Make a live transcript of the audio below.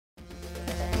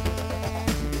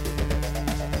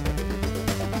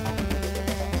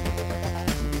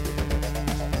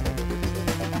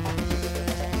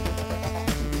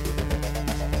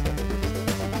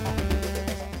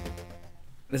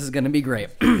This is going to be great.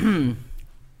 Hello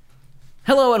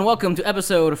and welcome to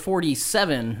episode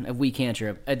 47 of We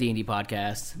Cantrip, a D&D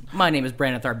podcast. My name is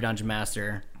Brandon Tharp, Dungeon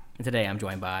Master, and today I'm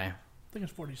joined by... I think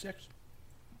it's 46.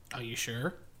 Are you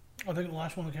sure? I think the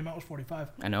last one that came out was 45.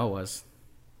 I know it was.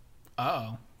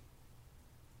 Uh-oh.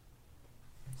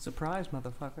 Surprise,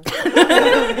 motherfucker.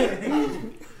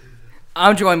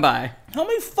 I'm joined by... How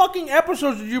many fucking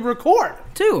episodes did you record?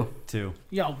 2. 2.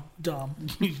 Yo, dumb.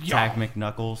 Jack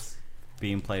McNuckles,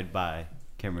 being played by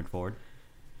Cameron Ford.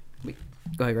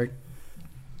 Go ahead, Greg.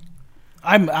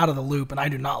 I'm out of the loop, and I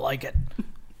do not like it.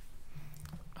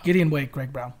 Gideon Wake,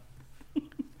 Greg Brown.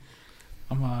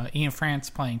 I'm Ian France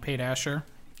playing Pate Asher.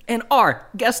 And our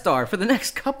guest star for the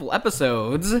next couple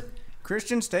episodes...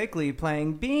 Christian Stakely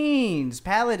playing Beans,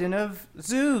 Paladin of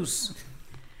Zeus.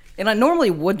 And I normally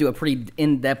would do a pretty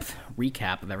in-depth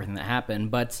recap of everything that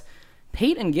happened, but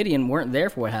Pate and Gideon weren't there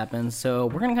for what happened, so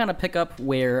we're going to kind of pick up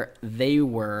where they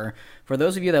were. For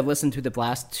those of you that have listened to the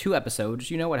last 2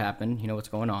 episodes, you know what happened, you know what's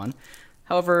going on.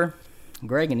 However,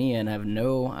 Greg and Ian have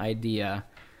no idea.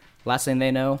 Last thing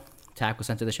they know, Tack was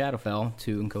sent to the Shadowfell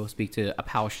to go speak to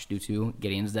Apaush due to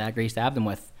Gideon's dagger he stabbed him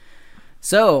with.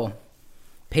 So,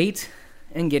 Pate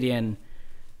and Gideon,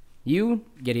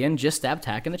 Gideon, just stabbed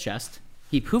Tack in the chest.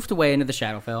 He poofed away into the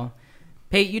Shadowfell.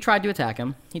 Pate, you tried to attack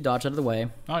him. He dodged out of the way.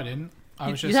 No, I didn't.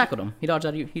 You tackled him. He dodged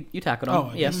out of you. You tackled him.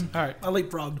 Oh, yes. All right. I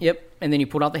leapfrogged. Yep. And then you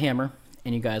pulled out the hammer,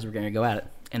 and you guys were going to go at it.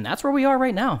 And that's where we are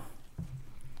right now.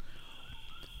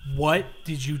 What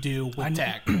did you do with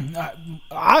Tack?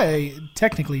 I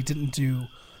technically didn't do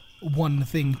one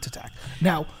thing to Tack.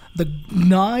 Now, the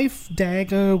knife,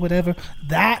 dagger, whatever,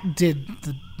 that did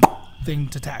the thing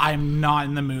to Tack. I'm not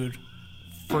in the mood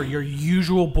for your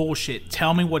usual bullshit.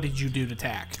 Tell me, what did you do to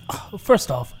Tack?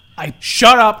 First off,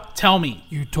 Shut up. Tell me.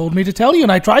 you told me to tell you,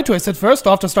 and I tried to. I said, first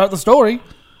off, to start the story.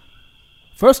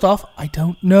 First off, I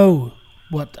don't know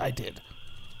what I did.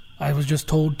 I was just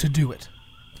told to do it.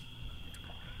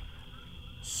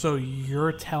 So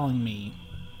you're telling me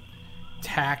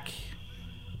Tack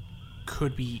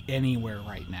could be anywhere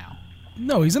right now?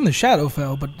 No, he's in the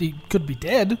Shadowfell, but he could be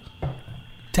dead.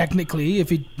 Technically,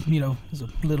 if he, is a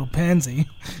little pansy.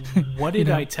 What did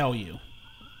I tell you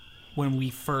when we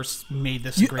first made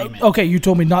this agreement? Okay, you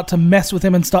told me not to mess with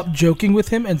him and stop joking with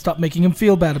him and stop making him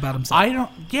feel bad about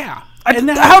himself. Yeah.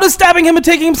 How does stabbing him and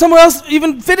taking him somewhere else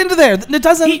even fit into there? It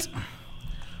doesn't.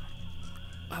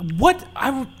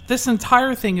 This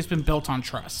entire thing has been built on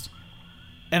trust.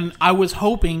 And I was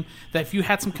hoping that if you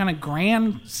had some kind of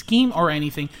grand scheme or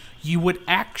anything, you would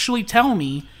actually tell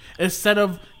me, instead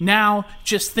of now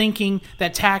just thinking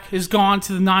that Tack has gone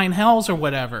to the 9 hells or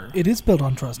whatever. It is built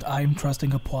on trust. I'm trusting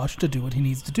Apaush to do what he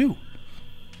needs to do.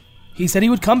 He said he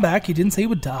would come back. He didn't say he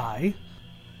would die.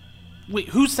 Wait,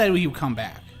 who said he would come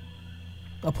back?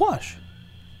 Apaush.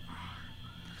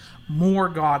 More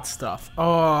God stuff.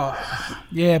 Oh,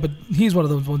 Yeah, but he's one of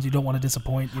those ones you don't want to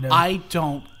disappoint, I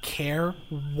don't care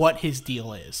what his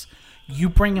deal is. You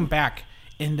bring him back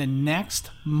in the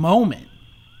next moment,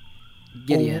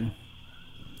 Gideon,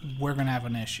 we're going to have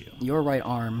an issue. your right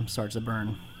arm starts to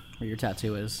burn where your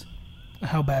tattoo is.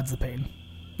 How bad's the pain?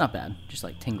 Not bad. Just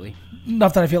like tingly.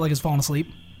 Enough that I feel like he's fallen asleep.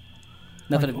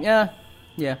 Nothing. Yeah.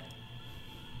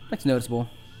 That's noticeable.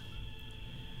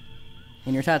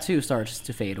 And your tattoo starts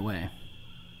to fade away.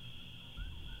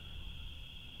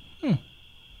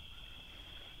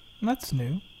 That's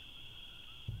new.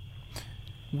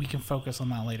 We can focus on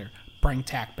that later. Bring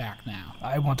Tack back now.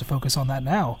 I want to focus on that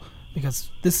now, because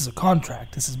this is a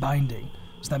contract. This is binding.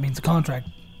 So that means the contract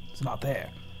is not there.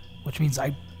 Which means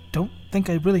I don't think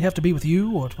I really have to be with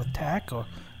you or with Tack or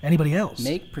anybody else.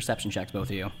 Make perception checks, both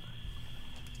of you.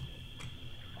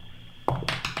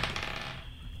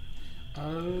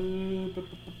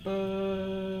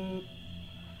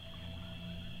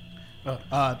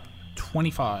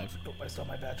 25. Oh, I still have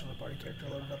my Bachelor Party character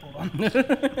loaded up. Hold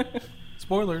on.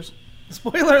 Spoilers.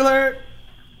 Spoiler alert!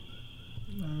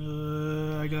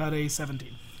 I got a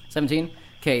 17. 17?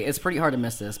 Okay, it's pretty hard to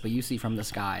miss this, but you see from the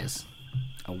skies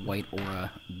a white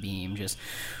aura beam just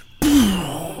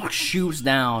shoots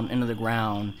down into the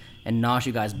ground and knocks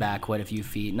you guys back quite a few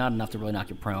feet. Not enough to really knock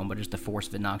you prone, but just the force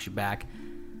of it knocks you back.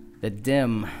 The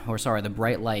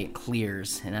bright light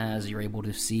clears, and as you're able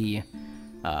to see,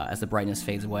 as the brightness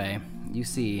fades away, you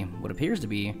see what appears to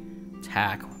be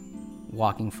Tack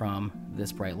walking from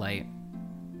this bright light,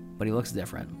 but he looks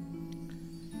different.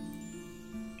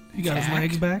 He got his Tack?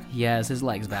 legs back? He has his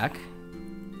legs back.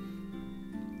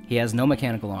 He has no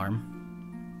mechanical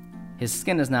arm. His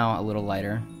skin is now a little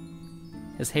lighter.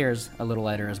 His hair's a little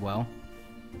lighter as well.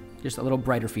 Just a little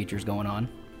brighter features going on.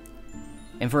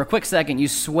 And for a quick second, you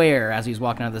swear as he's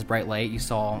walking out of this bright light, you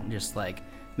saw just like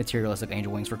materialistic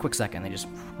angel wings. For a quick second, they just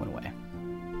went away.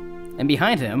 And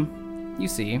behind him, you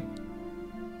see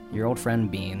your old friend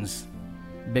Beans.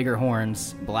 Bigger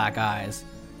horns, black eyes,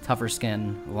 tougher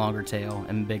skin, longer tail,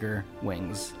 and bigger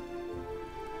wings.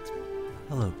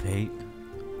 Hello, Pate.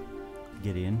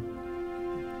 Gideon.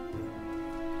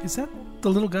 Is that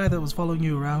the little guy that was following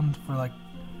you around for like,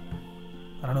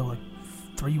 I don't know, like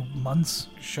 3 months?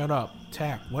 Shut up.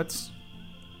 Tack,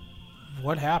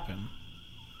 what happened?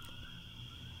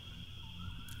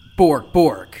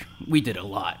 Bork. We did a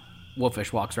lot.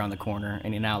 Wolfish walks around the corner,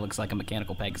 and he now looks like a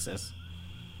mechanical Pegasus.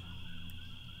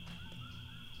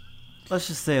 Let's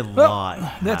just say a Well,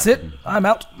 lot. that's happened. it. I'm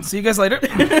out. See you guys later.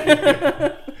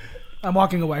 I'm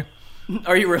walking away.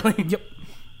 Are you really? Yep.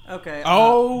 Okay.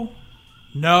 Oh,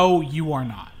 no, you are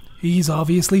not. He's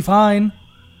obviously fine.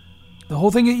 The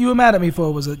whole thing that you were mad at me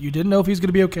for was that you didn't know if he was going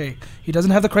to be okay. He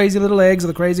doesn't have the crazy little legs or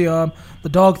the crazy arm. The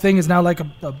dog thing is now like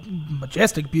a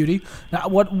majestic beauty. Now,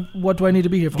 what do I need to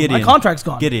be here for? Gideon. My contract's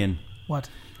gone. Gideon. What?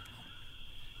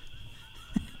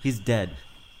 He's dead.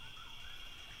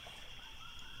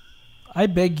 I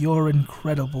beg your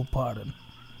incredible pardon.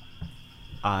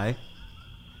 I,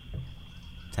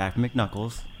 Tack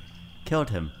McKnuckles, killed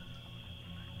him.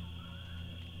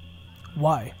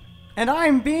 Why? And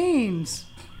I'm Beans.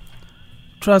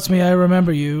 Trust me, I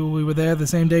remember you. We were there the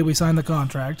same day we signed the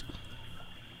contract.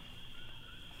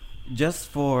 Just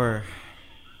for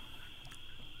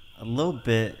a little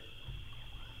bit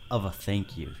of a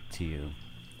thank you to you.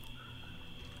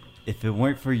 If it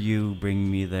weren't for you bringing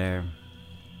me there,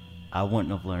 I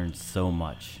wouldn't have learned so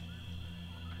much.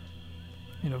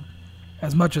 You know,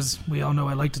 as much as we all know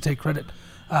I like to take credit.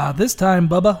 This time,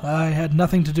 Bubba, I had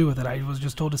nothing to do with it. I was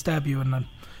just told to stab you, and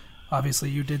obviously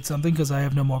you did something because I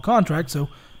have no more contract, so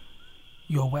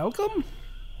you're welcome?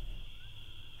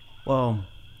 Well,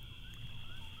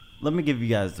 let me give you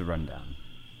guys the rundown.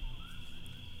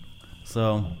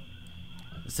 So,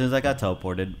 as soon as I got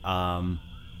teleported,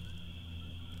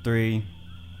 3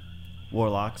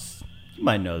 warlocks, you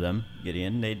might know them,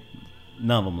 Gideon.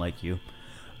 None of them like you,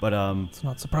 but It's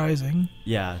not surprising.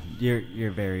 yeah,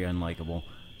 you're very unlikable.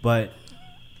 But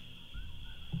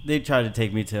they tried to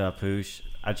take me to Apoosh.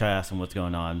 I tried to ask them what's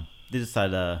going on. They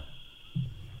decided to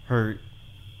hurt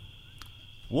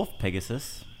Wolf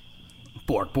Pegasus.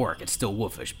 Bork. It's still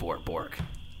Wolfish. Bork.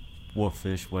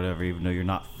 Wolfish, whatever, even though you're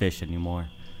not fish anymore.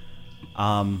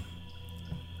 Ended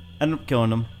up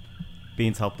killing him.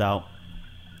 Beans helped out.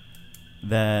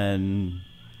 Then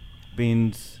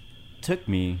Beans took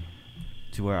me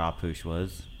to where Apoosh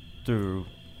was through,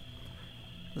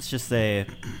 let's just say,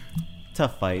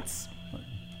 tough fights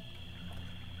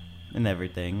and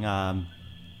everything. Got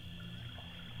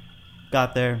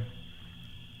there,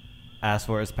 asked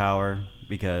for his power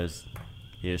because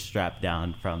he is strapped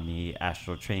down from the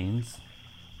astral trains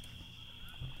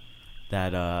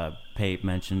that Pate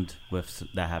mentioned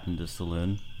that happened to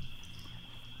Saloon.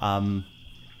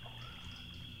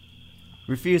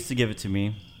 Refused to give it to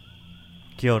me.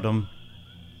 Killed him.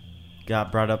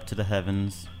 Got brought up to the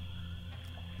heavens.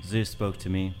 Zeus spoke to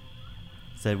me.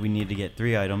 Said we need to get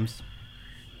 3 items.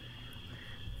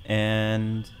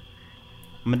 And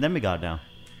I'm a demigod now.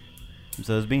 And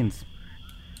so is Beans.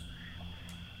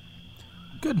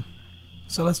 Good.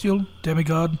 Celestial,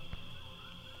 demigod,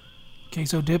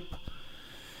 queso dip.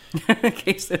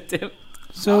 Queso dip.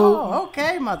 So, Oh,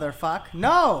 okay, motherfuck.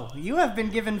 No, you have been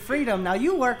given freedom. Now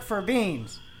you work for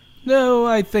Beans. no,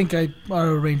 I think our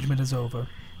arrangement is over.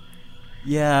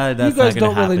 Yeah, that's You guys not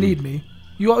gonna don't really happen. need me.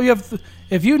 You have,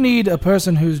 if you need a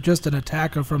person who's just an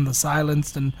attacker from the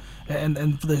silenced and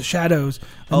the shadows, then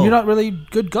Oh. you're not really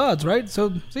good gods, right?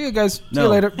 So see you guys. See you No.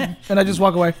 later. And I just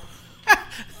walk away.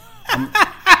 All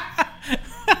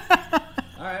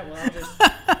right, well, I'll just.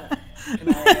 Can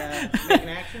I make an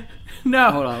action?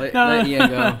 No. Hold on, let no, Ian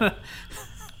go.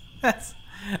 That's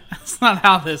not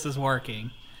how this is working.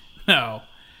 No.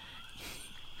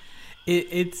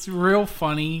 It's real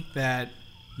funny that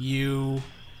you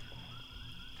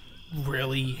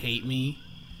really hate me,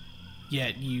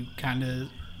 yet you kind of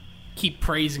keep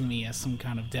praising me as some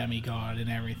kind of demigod and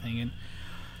everything. And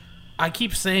I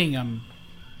keep saying I'm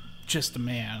just a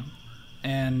man.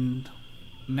 And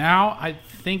now I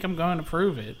think I'm going to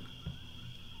prove it.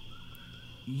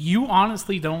 You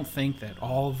honestly don't think that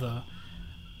all the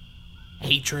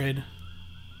hatred,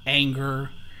 anger,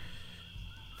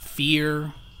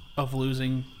 fear of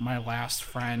losing my last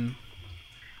friend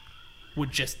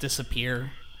would just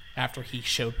disappear after he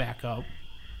showed back up?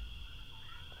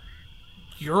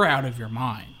 You're out of your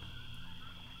mind.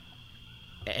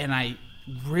 And I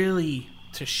really,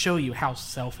 to show you how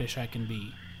selfish I can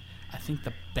be, I think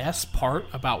the best part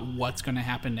about what's going to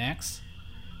happen next,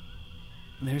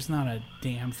 there's not a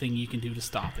damn thing you can do to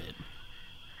stop it.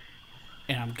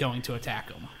 And I'm going to attack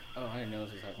him. Oh, I didn't know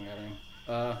this was happening.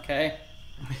 Okay.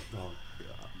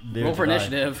 Neither Roll for did I.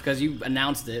 initiative, because you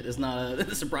announced it. It's not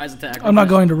a surprise attack. I'm not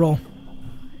going to roll.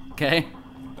 Okay.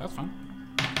 That's fine.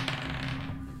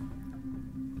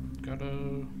 Got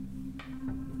a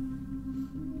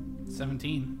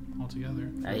 17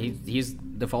 altogether. He's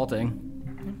defaulting.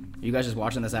 You guys just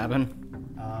watching this happen?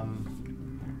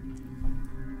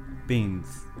 Beans,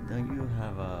 don't you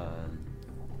have a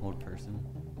hold person?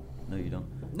 No, you don't.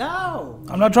 No!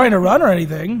 I'm not trying to run or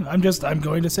anything. I'm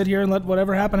going to sit here and let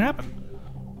whatever happen.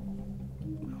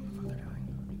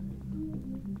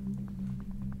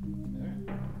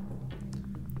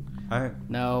 All right.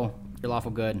 No. You're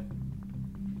lawful good.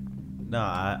 No,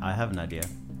 I have an idea.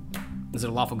 Is it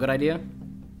a lawful good idea?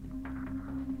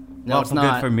 No, Lawful it's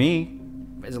not. good for me.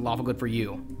 Is it lawful good for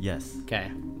you? Yes.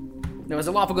 Okay. No, is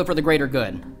it lawful good for the greater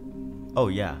good? Oh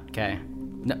yeah. Okay.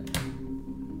 No.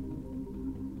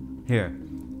 Here,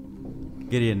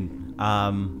 Gideon.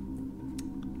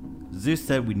 Zeus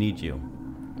said we need you.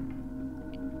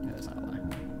 No, that's not a lie.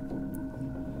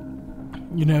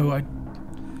 You know, I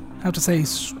have to say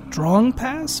strong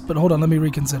pass, but hold on, let me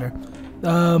reconsider.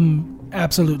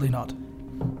 Absolutely not.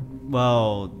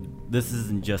 Well, this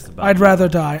isn't just about. I'd rather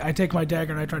die. I take my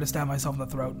dagger and I try to stab myself in the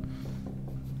throat.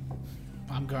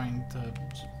 I'm going to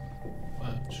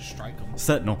just strike him.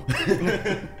 Sentinel.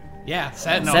 Yeah,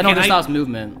 Sentinel. Sentinel Can just I- stops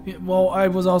movement. Yeah, well, I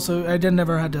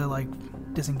never had to like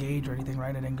disengage or anything,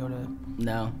 right? I didn't go to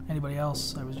No. anybody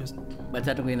else. I was just. But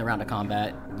technically in the round of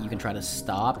combat, you can try to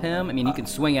stop him. I mean, you can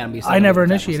swing at him. But I never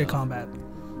initiated combat.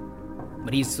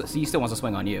 But he still wants to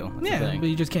swing on you. That's the Yeah, thing. but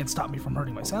you just can't stop me from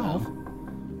hurting myself.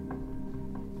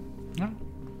 Yeah.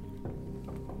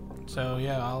 So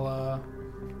yeah, I'll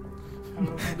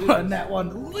That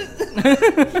one.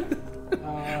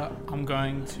 I'm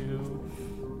going to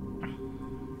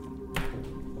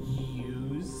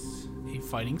use a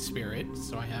fighting spirit,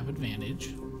 so I have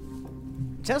advantage.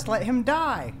 Just let him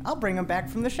die. I'll bring him back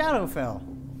from the Shadowfell.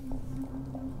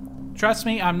 Trust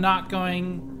me, I'm not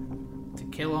going to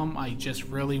kill him. I just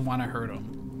really want to hurt him.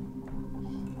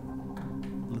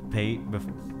 Pate,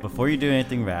 before you do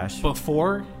anything rash,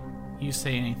 Before you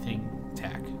say anything,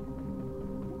 Tack,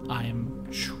 I am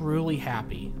truly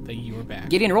happy that you are back.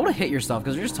 Gideon, roll to hit yourself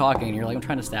because you're just talking and you're like, I'm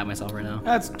trying to stab myself right now.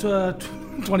 That's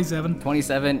 27.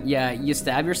 27. Yeah, you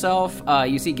stab yourself.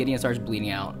 You see Gideon starts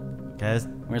bleeding out. guys.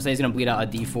 We're gonna say he's gonna bleed out a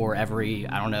D4 every,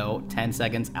 I don't know, 10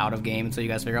 seconds out of game. So you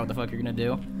guys figure out what the fuck you're gonna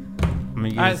do. I'm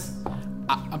gonna use.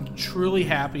 I'm truly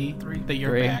happy that you're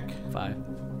 3, back. 5.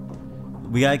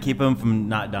 We gotta keep him from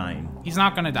not dying. He's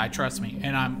not going to die, trust me.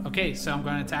 And I'm okay, so I'm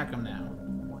going to attack him now.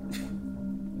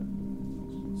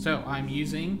 So I'm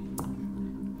using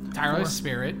Tireless 4.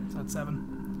 Spirit. So that's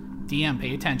 7. DM,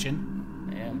 pay attention.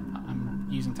 And I'm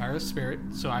using Tireless Spirit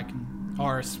so I can,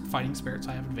 or Fighting Spirit, so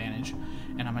I have advantage.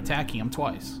 And I'm attacking him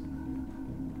twice.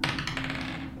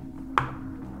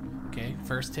 Okay,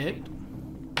 first hit.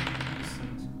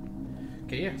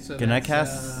 Okay, yeah. So Can I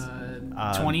that's,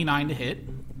 cast, 29 to hit.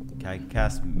 Can I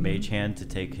cast Mage Hand to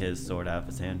take his sword out of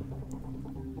his hand?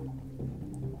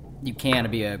 you can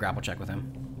be a grapple check with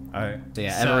him. All right. So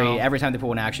yeah, So- every time they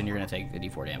pull an action, you're gonna take the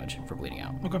D4 damage for bleeding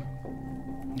out. Okay.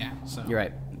 Yeah, so. You're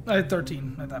right. I had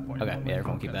 13 at that point. Okay, yeah,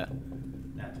 everyone keep that.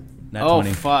 Nat Oh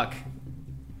 20. fuck.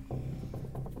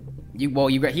 He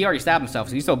already stabbed himself,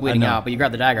 so he's still bleeding I know. out. But you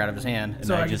grab the dagger out of his hand.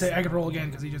 So I I, just- I could roll again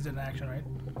because he just did an action, right?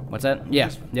 What's that?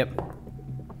 Yeah. Yep.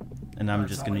 And I'm It's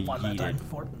just not gonna like one that yeet time it.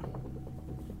 before.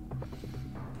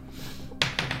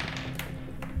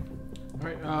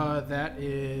 Alright, that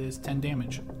is 10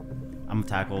 damage. I'm gonna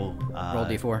tackle Roll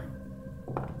D4.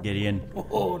 Gideon.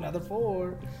 Oh, another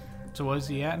 4. So what is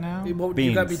he at now? You got me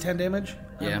Beans. 10 damage?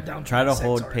 Yeah. I'm down Try to 26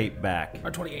 hold already. Pate back.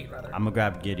 Or 28, rather. I'm gonna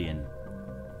grab Gideon.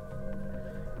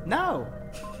 No.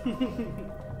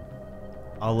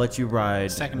 I'll let you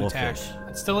ride Second Wolfish. attack.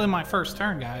 It's still in my first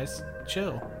turn, guys.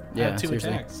 Chill. I Yeah, have 2 seriously.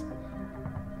 attacks.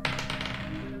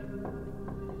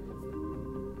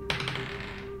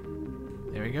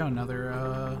 There we go,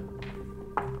 another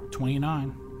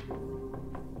 29.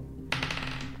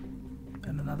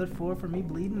 And another 4 for me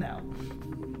bleeding out.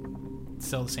 It's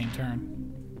still the same turn.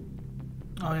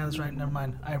 Oh, yeah, that's right. Never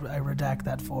mind. I redact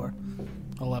that 4.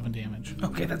 11 damage.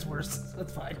 Okay, that's worse.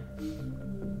 That's fine.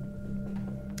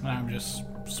 And I'm just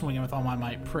swinging with all my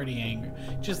might, pretty angry.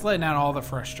 Just letting out all the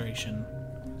frustration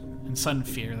and sudden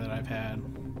fear that I've had.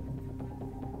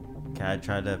 Can I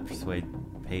try to persuade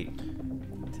Pate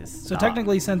to So stop?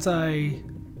 technically, since I...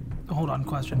 Hold on,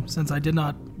 question. Since I did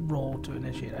not roll to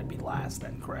initiate, I'd be last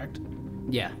then, correct?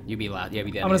 Yeah, you'd be loud. Yeah,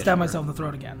 you'd be I'm gonna stab myself in the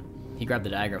throat again. He grabbed the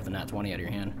dagger with the nat 20 out of your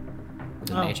hand. With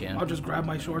the Oh, mage hand. I'll just grab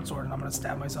my short sword and I'm gonna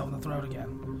stab myself in the throat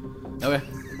again. Okay,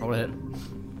 roll a hit.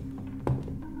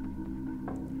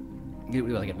 You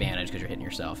do like advantage because you're hitting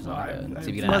yourself. So I- see if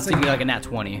I- you unless get I- like a nat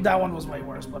 20. That one was way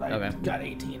worse, but I Okay. got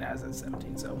 18 as a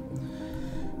 17, so.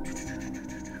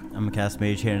 I'm gonna cast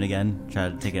Mage Hand again. Try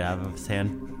to take it out of his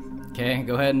hand. Okay,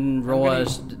 go ahead and roll I'm a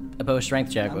gonna- opposed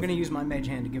strength check. I'm with- gonna use my mage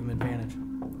hand to give him advantage.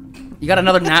 You got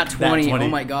another nat 20. 20. Oh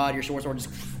my god, your short sword just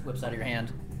flips out of your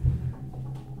hand.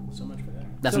 So much for that.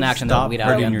 That's So an action stop though. Bleed out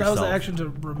hurting again. That was the yourself. action to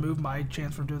remove my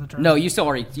chance from doing the turn? No, you still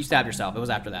already you stabbed yourself. It was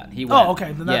after that. He went. Oh,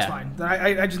 okay, then that's Yeah. fine. Then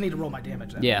I just need to roll my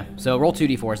damage then. Yeah. So roll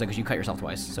 2d4s because you cut yourself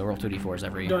twice. So roll 2d4s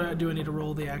every. Do I need to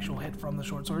roll the actual hit from the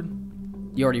short sword?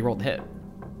 You already rolled the hit.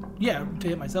 Yeah, to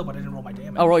hit myself, but I didn't roll my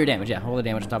damage. Oh, roll your damage. Yeah, roll the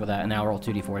damage on top of that, and now roll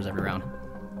 2d4s every round.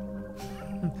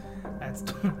 That's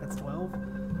 12.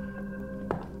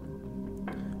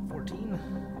 14.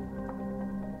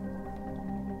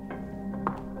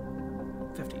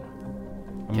 15.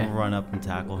 I'm gonna run up and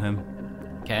tackle him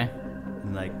Okay.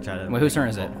 and like try to. Wait, whose turn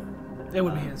is it? It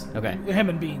would be his. Okay. Him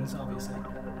and Beans, obviously.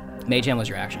 Mage hand was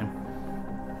your action.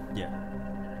 Yeah.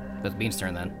 That's Bean's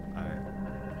turn then. All right.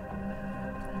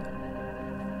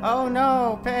 Oh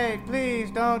no, Peg,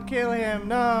 please don't kill him,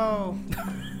 no.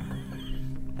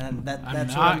 And I'm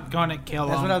that's not gonna kill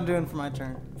that's him. what I'm doing for my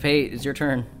turn. Faye, it's your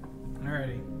turn.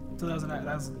 Alrighty. So that was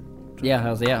Yeah, that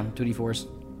was 2d4s.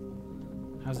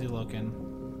 How's he looking?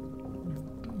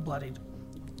 bloodied.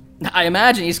 I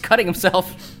imagine he's cutting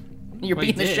himself. You're Well,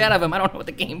 he beating the did. shit out of him. I don't know what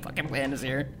the game fucking plan is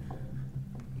here.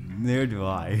 Neither do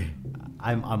I.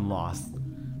 I'm lost.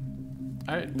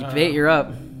 All right. Faye, you're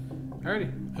up.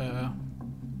 Alrighty.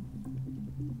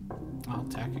 I'll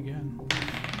attack again.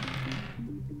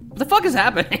 What the fuck is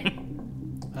happening?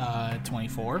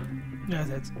 24. Yeah,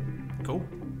 that's Cool.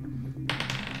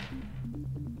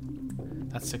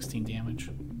 That's 16 damage.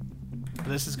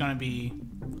 This is going to be,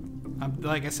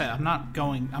 like I said, I'm not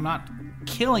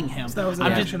killing him. So that was an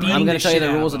I'm just action, beating right? I'm the going to tell you shit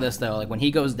the out rules of of this, though. Like, when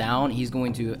he goes down, he's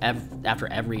going to, after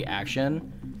every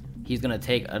action, he's going to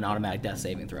take an automatic death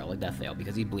saving throw, like death fail,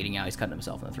 because he's bleeding out. He's cutting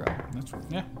himself in the throat.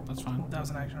 That's fine. that was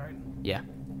an action, right? Yeah.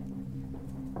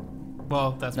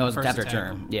 Well, that's No, my it's first after attack.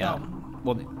 turn. Yeah. Oh.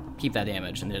 Well, keep that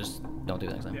damage and just don't do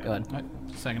it next time. Yeah. Go ahead. Alright,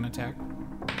 second attack.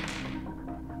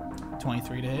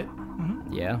 23 to hit.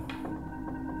 Yeah.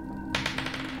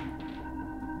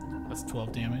 That's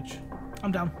 12 damage.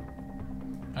 I'm down.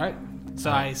 All right. So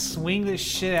I swing this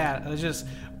shit out. I was just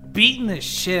beating the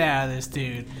shit out of this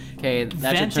dude. Okay,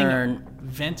 that's your turn.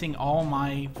 Venting all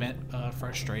my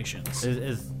frustrations.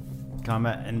 Is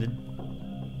combat ended?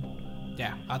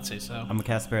 Yeah, I'd say so. I'm gonna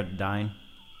cast Spare the Dying.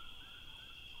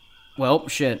 Well,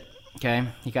 shit. Okay.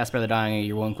 You cast Spare the Dying,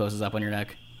 your wound closes up on your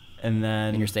neck, And then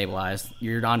and you're stabilized.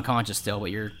 You're unconscious still,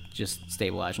 but you're just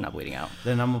stabilized. You're not bleeding out.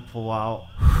 then I'm gonna pull out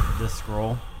this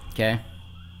scroll. Okay.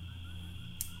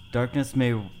 Darkness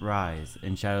may rise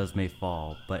and shadows may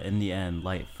fall, but in the end,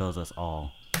 light fills us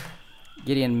all.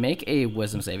 Gideon, make a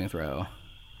wisdom saving throw.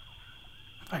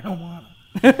 I don't want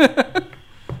to.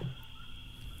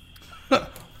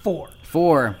 4.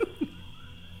 4.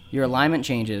 Your alignment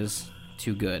changes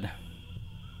to good.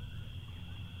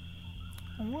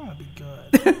 I want to be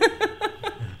good.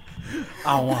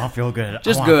 I want to feel good. I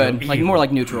Just wanna good. feel Like evil. more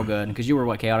like neutral good. Because you were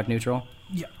what, chaotic neutral?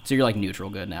 Yeah. So you're like neutral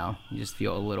good now. You just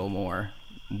feel a little more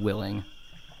willing.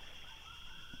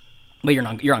 But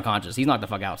you're unconscious. He's knocked the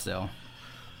fuck out still.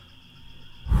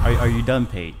 Are you done,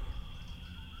 Pate?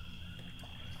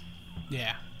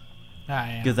 Yeah. I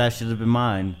am. Because that should have been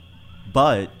mine.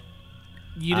 But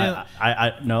You didn't.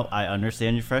 I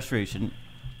understand your frustration.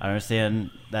 I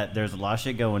understand that there's a lot of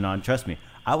shit going on. Trust me,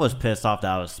 I was pissed off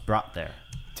that I was brought there.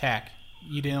 Tack,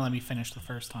 you didn't let me finish the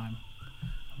first time.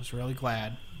 I was really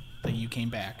glad that you came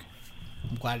back.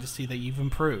 I'm glad to see that you've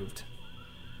improved.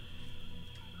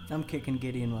 I'm kicking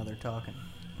Gideon while they're talking.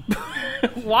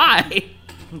 Why?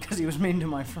 Because he was mean to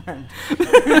my friend.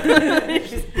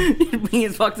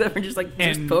 Being fucked up and just like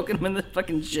just And- poking him in the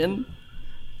fucking shin.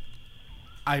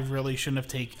 I really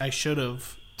shouldn't have I should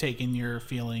have taken your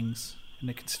feelings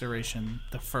into consideration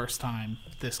the first time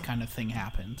this kind of thing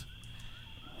happened.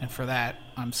 And for that,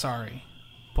 I'm sorry.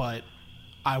 But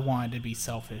I wanted to be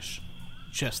selfish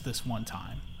just this one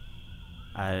time.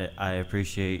 I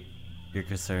appreciate your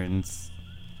concerns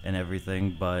and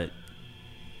everything, but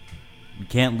we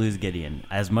can't lose Gideon.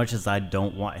 As much as I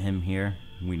don't want him here,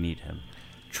 we need him.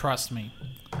 Trust me.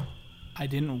 I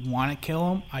didn't want to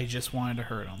kill him. I just wanted to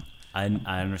hurt him. I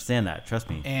understand that. Trust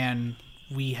me. And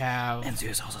we have... And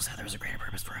Zeus also said there was a greater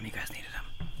purpose for him. You guys needed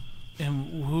him.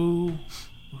 And who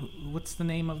what's the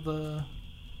name of the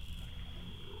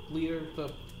leader?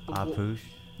 The Apush.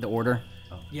 The Order.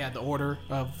 Yeah, the Order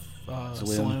of Saloon,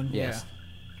 Saloon. yes.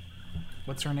 Yeah.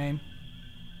 What's her name?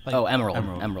 Like, Oh, Emerald.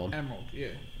 Emerald. Emerald. Yeah.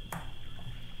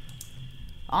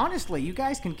 Honestly, you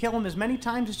guys can kill him as many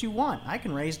times as you want. I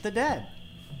can raise the dead.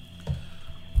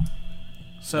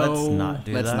 So Let's not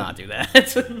do Let's that. not do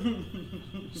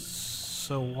that.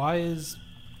 So why is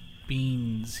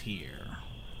Beans here?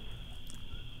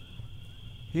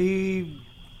 He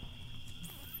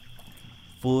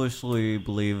foolishly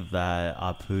believed that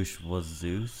Apush was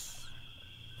Zeus,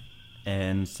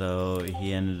 and so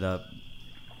he ended up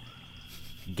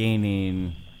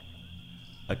gaining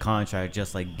a contract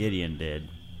just like Gideon did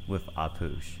with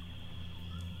Apush.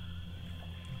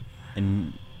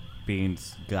 And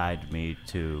Beans guided me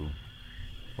to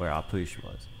where Apush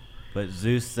was. But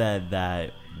Zeus said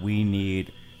that we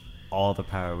need all the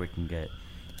power we can get.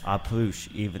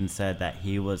 Apush even said that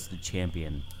he was the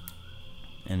champion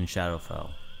in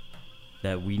Shadowfell.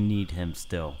 That we need him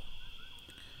still.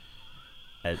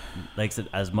 Like I said,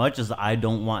 as much as I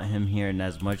don't want him here and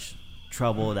as much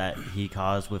trouble that he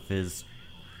caused with his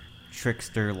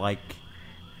trickster-like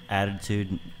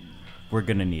attitude, we're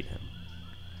gonna need him.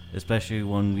 Especially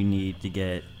when we need to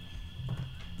get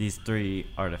these 3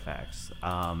 artifacts.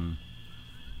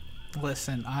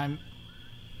 Listen,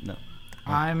 No.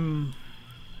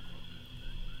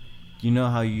 You know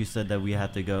how you said that we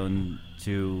had to go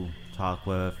to talk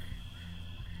with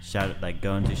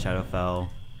go into Shadowfell,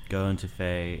 go into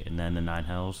Fae, and then the Nine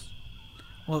Hells?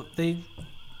 Well,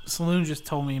 Saloon just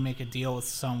told me to make a deal with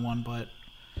someone, but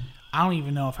I don't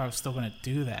even know if I was still going to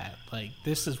do that. Like,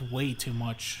 this is way too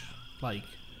much, like,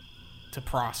 to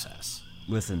process.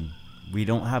 Listen, we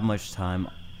don't have much time.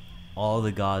 All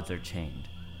the gods are chained.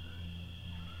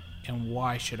 And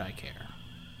why should I care?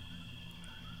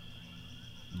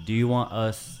 Do you want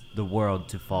us, the world,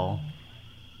 to fall?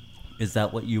 Is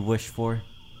that what you wish for?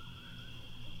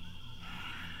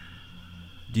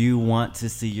 Do you want to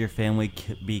see your family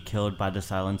be killed by the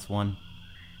Silenced One?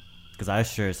 Because I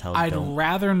sure as hell I'd don't.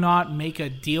 rather not make a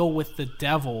deal with the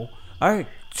devil. All right,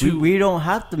 we don't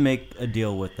have to make a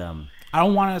deal with them. I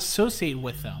don't want to associate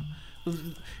with them.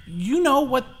 You know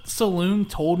what Saloon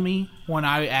told me when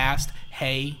I asked,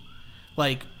 hey,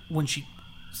 like, when she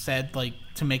said, like,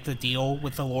 to make the deal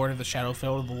with the Lord of the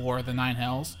Shadowfell or the Lord of the Nine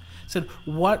Hells? Said,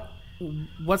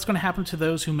 what's going to happen to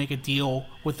those who make a deal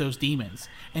with those demons?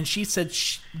 And she said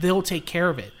they'll take care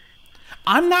of it.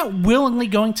 I'm not willingly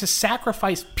going to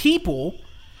sacrifice people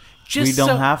just We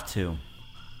don't have to.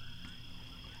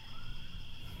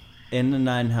 In the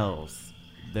Nine Hells,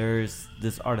 there's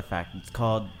this artifact. It's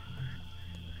called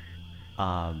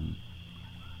Halberd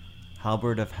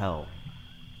of Hell.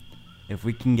 If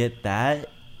we can get that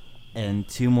and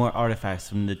 2 more artifacts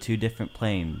from the 2 different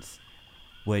planes,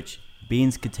 which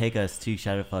Beans could take us to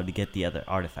Shadowfell to get the other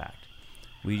artifact.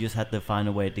 We just have to find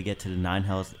a way to get to the Nine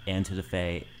Hells and to the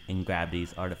Fae and grab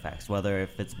these artifacts, whether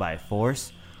if it's by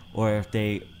force or if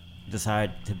they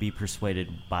decide to be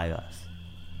persuaded by us.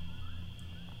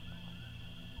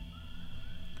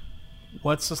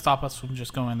 What's to stop us from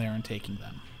just going there and taking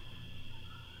them?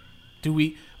 Do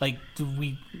we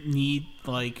need,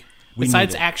 like, We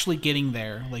besides need it. actually getting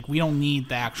there, like, we don't need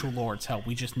the actual Lord's help.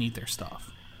 We just need their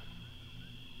stuff.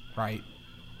 Right?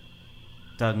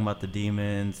 Talking about the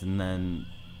demons and then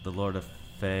the Lord of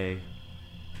Fae.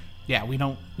 Yeah, we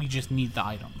just need the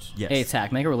items. Yes. Hey,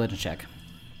 attack. Make a religion check.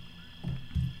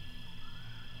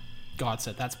 God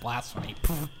said that's blasphemy.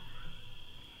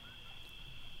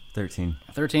 13.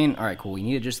 13. All right, cool. You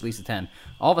needed just at least a 10.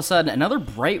 All of a sudden, another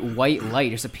bright white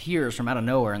light just appears from out of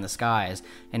nowhere in the skies,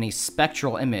 and a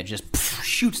spectral image just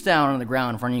shoots down on the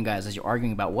ground in front of you guys as you're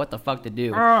arguing about what the fuck to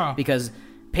do. Because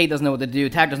Pate doesn't know what to do,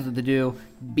 Tack doesn't know what to do,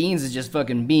 Beans is just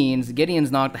fucking Beans,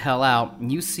 Gideon's knocked the hell out,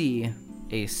 and you see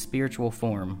a spiritual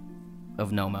form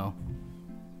of Nomo.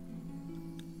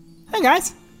 Hey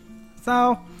guys.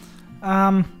 So,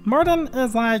 Morden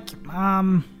is like,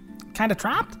 kind of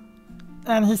trapped.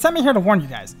 And he sent me here to warn you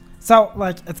guys. So,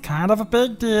 like, it's kind of a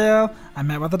big deal. I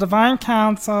met with the Divine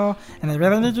Council, and they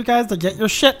really need you guys to get your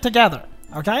shit together,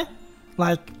 okay?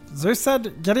 Like, Zeus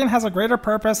said Gideon has a greater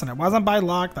purpose, and it wasn't by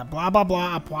luck that blah blah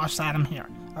blah Apwash sat him here,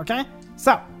 okay?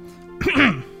 So,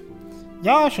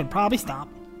 y'all should probably stop.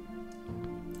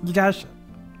 You guys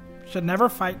should never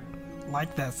fight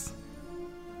like this.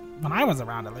 When I was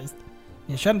around, at least.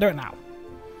 You shouldn't do it now.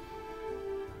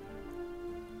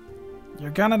 You're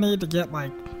gonna need to get,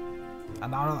 like,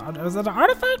 is it an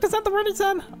artifact? Is that the word he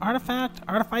said? Artifact?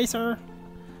 Artificer?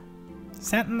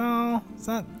 Sentinel?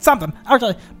 Something.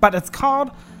 Okay, but it's called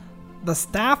the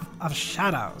Staff of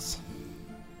Shadows.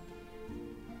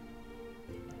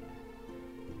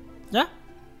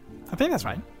 I think that's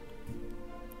right.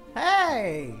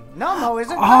 Hey, Nomo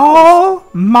isn't Oh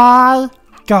my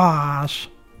gosh.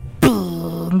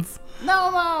 Beans.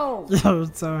 Nomo!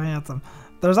 You're so handsome.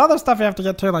 There's other stuff you have to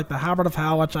get to, like the Halberd of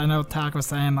Hell, which I know Tak was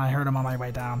saying. I heard him on my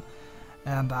way down.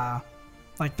 And,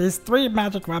 like, these 3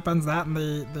 magic weapons, that and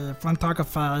the Flintock of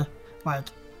Fae, like,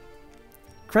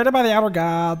 created by the Outer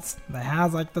Gods. They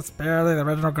has, like, the spirit of the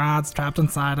original gods trapped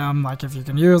inside them. Like, if you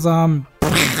can use them,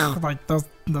 like, those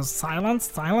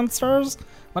silencers,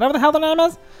 whatever the hell their name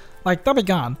is, like, they'll be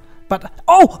gone. But,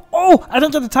 oh, I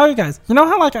didn't get to tell you guys. You know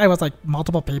how, like, I was, like,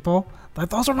 multiple people? Like,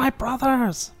 those are my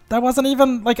brothers. That wasn't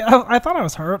even, like, I thought I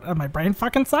was hurt and my brain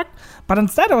fucking sucked. But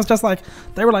instead, it was just like,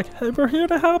 they were like, hey, we're here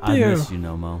to help you. I miss you,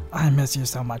 Nomo. I miss you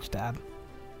so much, Dad.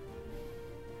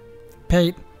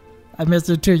 Pate, I miss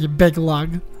you too, you big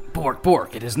lug.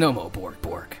 Bork, it is Nomo,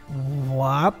 Bork.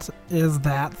 What is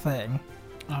that thing?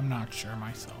 I'm not sure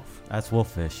myself. That's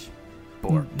Wolffish.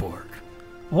 Bork.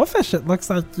 Wolfish, it looks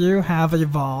like you have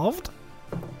evolved.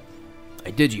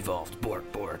 I did evolve, Bork.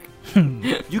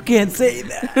 You can't say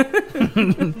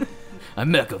that. I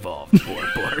mech evolved,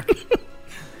 Bork.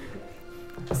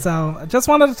 So, I just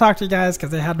wanted to talk to you guys because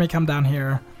they had me come down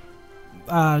here.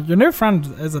 Your new friend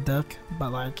is a dick,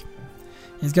 but, like,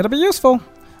 he's gonna be useful.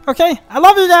 Okay, I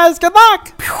love you guys. Good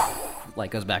luck.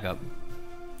 Light goes back up.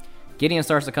 Gideon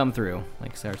starts to come through.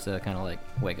 Like, starts to kind of, like,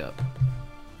 wake up.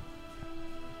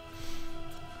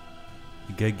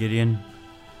 You good, Gideon?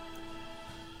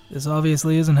 This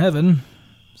obviously isn't heaven,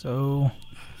 so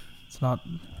it's not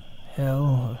hell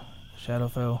or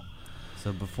Shadowfell.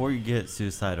 So before you get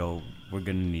suicidal, we're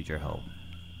gonna need your help.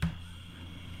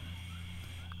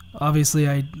 Obviously,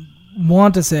 I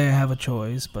want to say I have a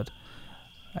choice, but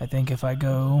I think if I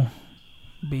go,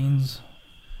 Beans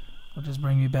will just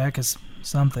bring me back as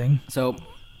something. So,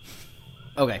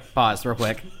 okay, pause real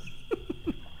quick.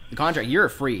 The contract, you're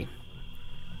free.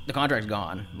 The contract's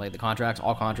gone. Like,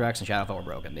 all contracts in Shadowfell were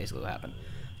broken, basically what happened.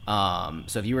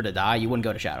 So if you were to die, you wouldn't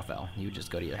go to Shadowfell. You would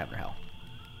just go to either heaven or hell.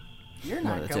 You're One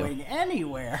not of the two. going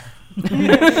anywhere.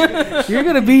 You're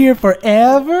gonna be here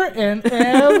forever and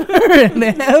ever and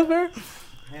ever.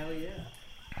 Hell yeah.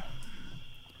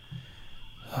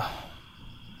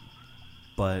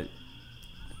 But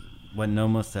what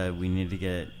Nomo said, we need to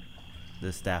get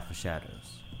the Staff of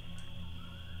Shadows,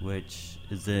 which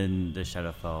is in the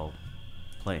Shadowfell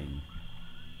plane,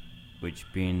 which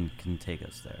Bean can take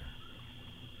us there.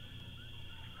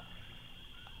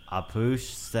 Apush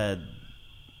said,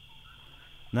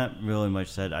 not really much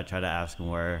said. I tried to ask him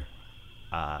where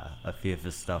a few of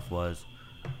his stuff was.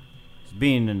 He's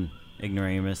being an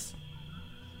ignoramus.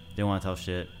 Didn't want to tell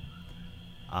shit.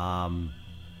 But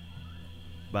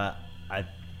I'm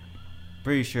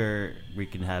pretty sure we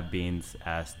can have Beans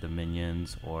ask the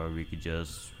minions, or we could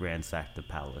just ransack the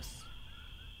palace.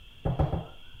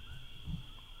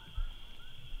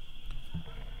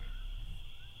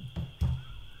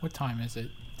 What time is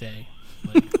it? Day?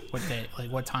 Like, what day?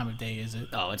 Like, what time of day is it?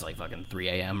 Oh, it's like fucking 3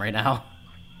 a.m. right now.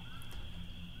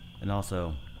 And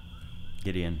also,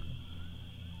 Gideon,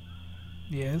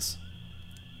 Yes.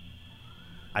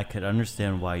 I could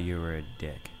understand why you were a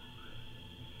dick.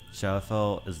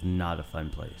 Shadowfell is not a fun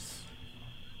place.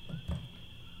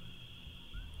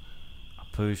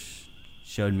 Apush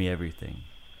showed me everything.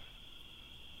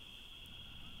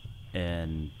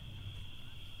 And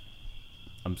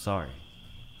I'm sorry.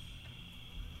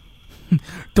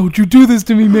 Don't you do this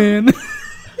to me, man.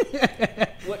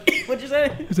 What'd you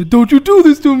say? I said, don't you do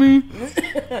this to me.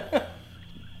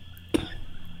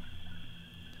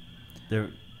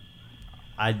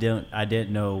 I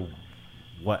didn't know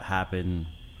what happened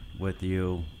with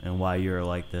you and why you were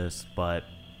like this, but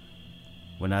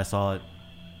when I saw it,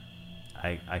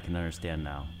 I can understand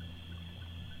now.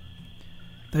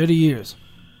 30 years.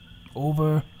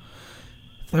 Over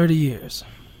 30 years.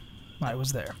 I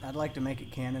was there. I'd like to make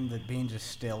it canon that Beans is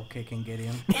still kicking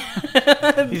Gideon.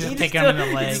 He's just taking him in the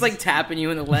leg. He's just like tapping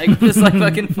you in the leg with his like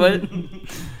fucking foot.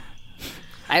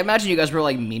 I imagine you guys were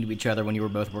like mean to each other when you were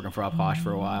both working for Aposh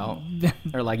for a while,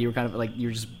 or like you were kind of like you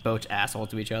were just both assholes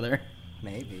to each other.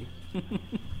 Maybe.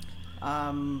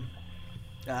 Can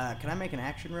I make an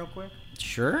action real quick?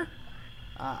 Sure.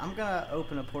 I'm gonna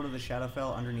open a portal to the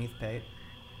Shadowfell underneath Pate.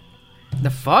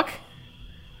 The fuck?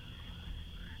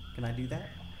 Can I do that?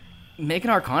 Make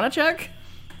an Arcana check?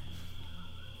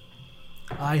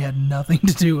 I had nothing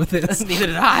to do with this. Neither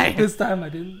did I. This time I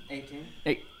didn't. 18.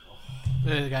 Hey,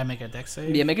 The guy make a dex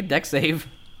save. yeah, make a dex save.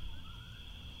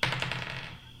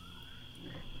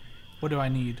 What do I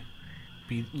need?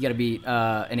 You gotta beat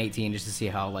an 18 just to see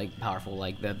how like powerful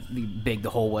like the big the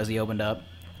hole was he opened up.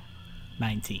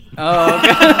 19.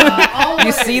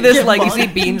 You see this, like, you see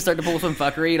Beans start to pull some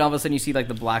fuckery, and all of a sudden you see, like,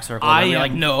 the black circle. And you're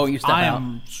like, no, you step I out.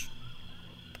 am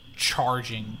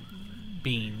charging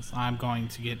Beans. I'm going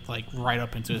to get, like, right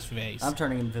up into his face. I'm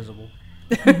turning invisible.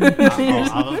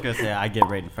 I was gonna say I get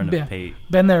right in front Yeah. of Pate.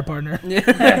 Been there, partner. All right,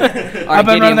 I've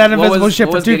been running that what invisible was- ship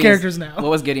what for was 2 Gideon's- characters now. What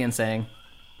was Gideon saying?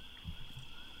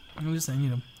 I'm just saying,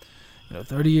 you know,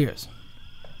 30 years.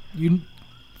 You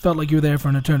felt like you were there for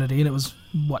an eternity, and it was,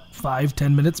 what,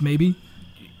 5-10 minutes, maybe?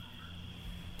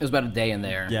 It was about a day in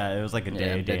there. Yeah, it was like a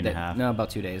day, day and a half. No, about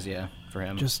 2 days, yeah, for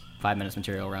him. Just 5 minutes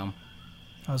material realm.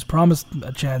 I was promised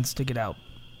a chance to get out,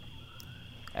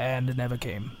 and it never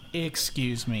came.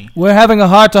 Excuse me. We're having a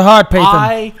heart-to-heart, Pathan.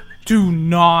 I do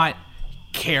not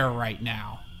care right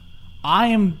now. I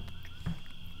am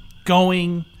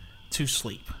going to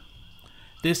sleep.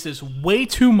 This is way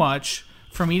too much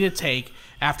for me to take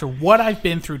after what I've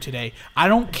been through today. I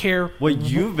don't care. What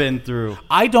you've been through.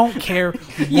 I don't care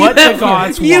what the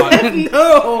gods want.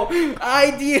 no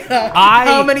idea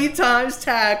how many times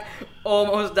Tack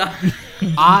almost died.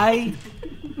 I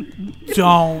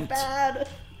don't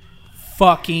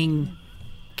fucking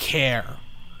care.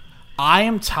 I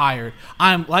am tired.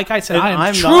 I'm like I said. And I am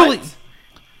I'm truly. not.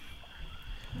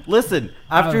 Listen,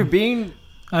 after being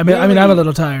I mean, I'm a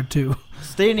little tired, too.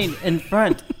 standing in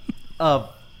front of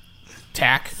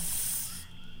Tack.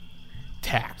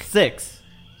 6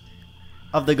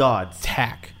 of the gods.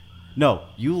 Tack. No,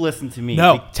 you listen to me.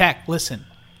 No, Tack, listen.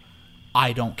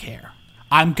 I don't care.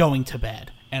 I'm going to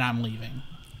bed, and I'm leaving.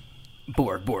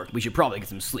 Borg, we should probably get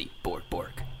some sleep. Borg.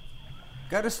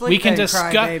 Go to sleep, We can then,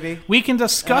 discuss. crybaby. We can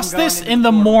discuss I'm going this into in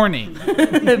the the portal.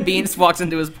 morning. Beans walks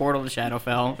into his portal to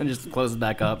Shadowfell and just closes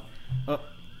back up. I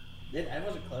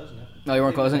wasn't closing it. No, you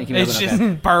weren't closing it? You can It's open it, just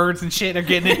okay. birds and shit are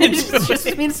getting in. It's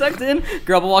just being sucked in.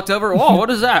 Grubble walked over. Whoa, what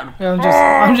is that? Yeah,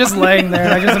 I'm just laying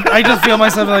there. And I just feel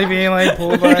myself like being like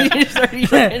pulled by. You start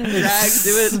getting dragged to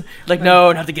it. Like,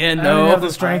 no, not again. I don't No. have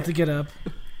the strength to get up.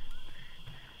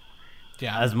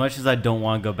 Yeah. As much as I don't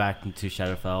want to go back into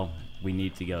Shadowfell, we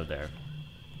need to go there.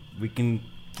 We can.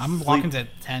 I'm sleep. walking to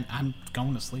 10. I'm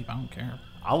going to sleep. I don't care.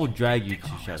 I will drag you to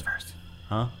Shadowfell. first.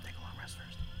 Huh? Take a long rest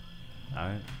first. All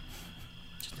right.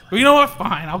 Well, you know what?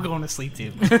 Fine. I'll go into sleep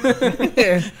too.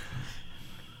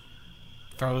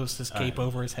 Throws his cape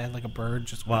over his head like a bird.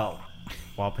 Just While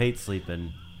Pate's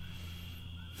sleeping,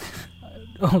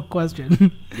 Oh,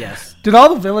 question. Yes. Did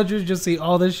all the villagers just see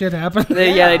all this shit happen?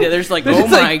 Yeah, they did. They're just like, oh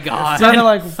my god. Sounded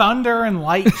like thunder and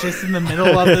light just in the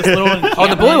middle of this little. Oh,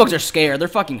 the bullywugs are scared. They're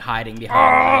fucking hiding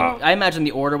behind. Like, I imagine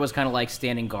the order was kind of like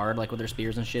standing guard, like with their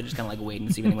spears and shit, just kind of like waiting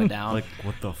to see when they went down. like,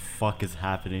 what the fuck is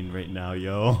happening right now,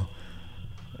 yo?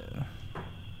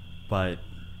 But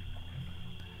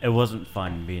it wasn't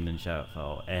fun being in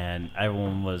Shadowfell, and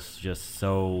everyone was just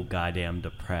so goddamn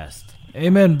depressed.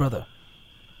 Amen, brother.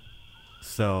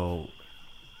 So,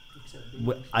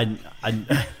 I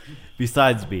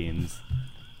besides Beans,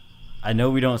 I know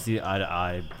we don't see eye to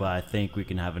eye, but I think we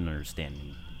can have an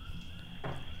understanding.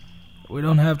 We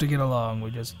don't have to get along.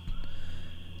 We just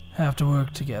have to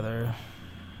work together.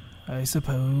 I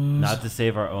suppose. Not to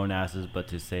save our own asses, but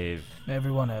to save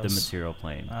Everyone the else. material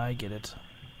plane. I get it.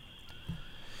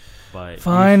 But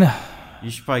Fine. you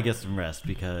should probably get some rest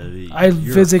because I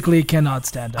you're- physically cannot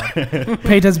stand up.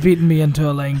 Pate has beaten me into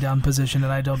a laying down position,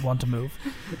 and I don't want to move.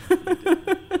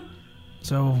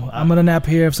 So I'm gonna nap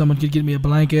here. If someone could get me a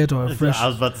blanket or a fresh, I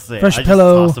was about to say, fresh I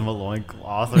pillow. just toss him a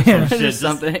loincloth or Yeah. some shit. Just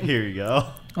something. Here you go.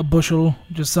 a bushel,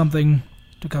 just something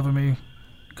to cover me.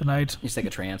 Good night. You just take a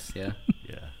trance, yeah.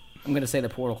 Yeah. I'm gonna say the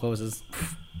portal closes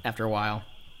after a while.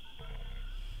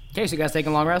 Okay, so you guys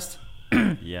taking a long rest?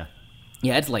 Yeah.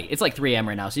 Yeah, it's late. It's like 3 a.m.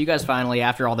 right now. So you guys finally,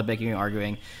 after all the bickering and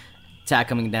arguing, Tack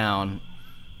coming down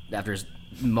after his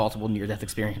multiple near-death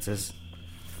experiences.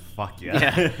 Fuck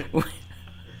yeah. Yeah.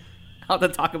 I'll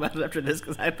have to talk about it after this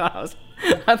because I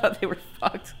thought they were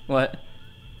fucked. What?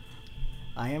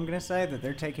 I am going to say that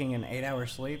they're taking an 8-hour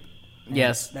sleep. and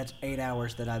Yes. That's 8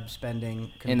 hours that I'm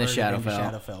spending In the converted into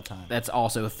Shadowfell. Shadowfell time. That's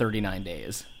also 39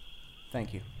 days.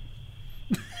 Thank you.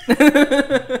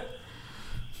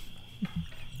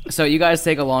 So you guys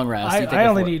take a long rest. You take I a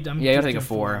only four- need- I'm Yeah, you just take a doing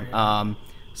 4. four,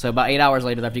 So about 8 hours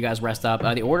later, after you guys rest up,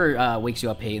 the order wakes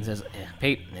you up, Pate, and says,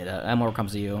 "Pate," Elmore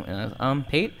comes to you, and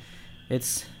Pate,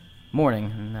 it's morning,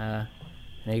 and I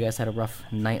know you guys had a rough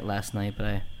night last night, but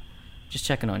I just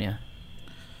checking on you.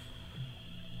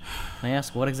 I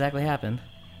ask, what exactly happened?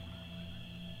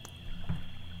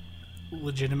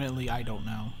 Legitimately, I don't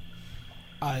know.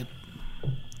 I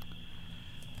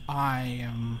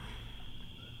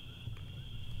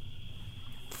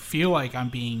feel like I'm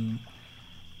being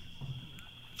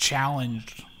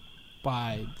challenged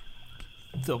by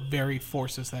the very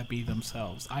forces that be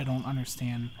themselves. I don't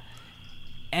understand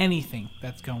anything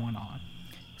that's going on.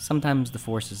 Sometimes the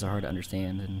forces are hard to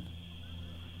understand, and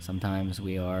sometimes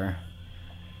we are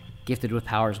gifted with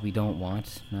powers we don't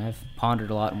want. And I've pondered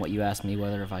a lot on what you asked me,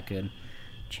 whether if I could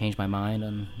change my mind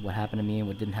on what happened to me and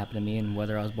what didn't happen to me, and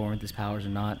whether I was born with these powers or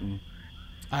not. And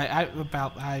I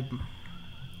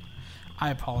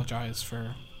apologize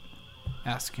for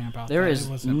asking about there that.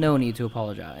 is no need to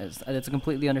apologize. It's a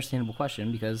completely understandable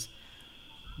question, because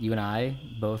you and I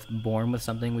both born with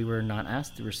something we were not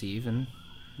asked to receive, and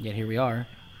yet here we are.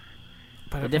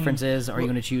 But The difference is, are you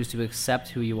going to choose to accept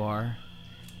who you are,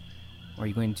 or are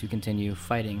you going to continue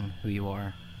fighting who you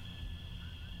are?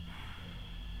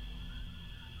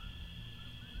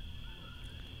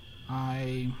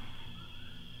 I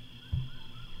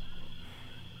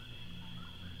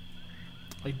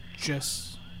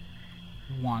just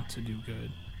want to do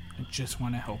good. I just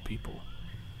want to help people.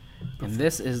 And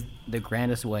this is the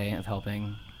grandest way of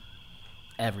helping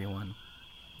everyone.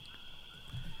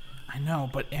 I know,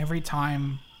 but every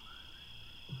time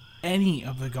any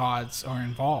of the gods are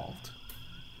involved,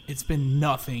 it's been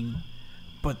nothing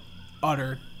but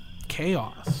utter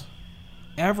chaos.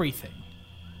 Everything.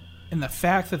 And the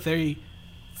fact that they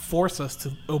force us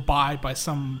to abide by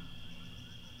some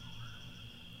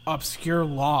obscure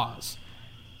laws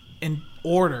in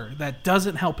order that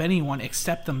doesn't help anyone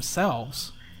except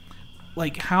themselves.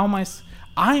 Like, how am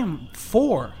I am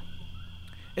for.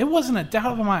 It wasn't a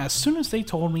doubt of my mind. As soon as they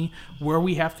told me where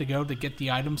we have to go to get the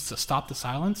items to stop the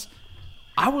silence,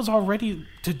 I was all ready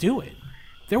to do it.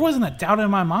 There wasn't a doubt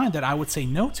in my mind that I would say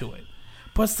no to it.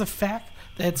 But it's the fact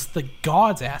that it's the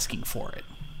gods asking for it.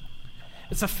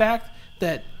 It's the fact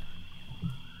that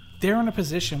they're in a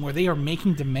position where they are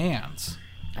making demands.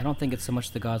 I don't think it's so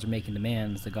much the gods are making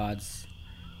demands. The gods,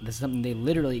 this is something they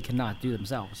literally cannot do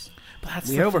themselves. But that's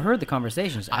We the overheard the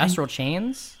conversations. Astral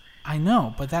chains? I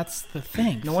know, but that's the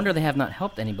thing. No wonder they have not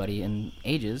helped anybody in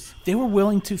ages. They were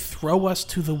willing to throw us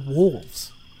to the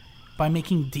wolves by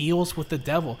making deals with the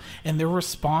devil. And their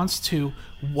response to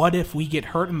what if we get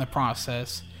hurt in the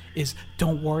process is,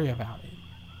 don't worry about it.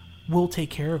 We'll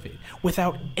take care of it.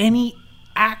 Without any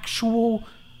actual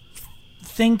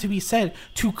thing to be said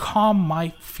to calm my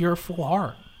fearful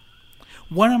heart.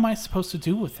 What am I supposed to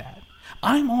do with that?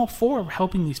 I'm all for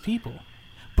helping these people.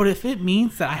 But if it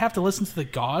means that I have to listen to the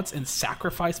gods and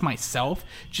sacrifice myself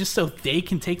just so they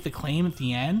can take the claim at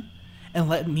the end and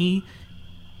let me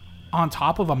on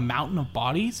top of a mountain of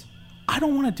bodies, I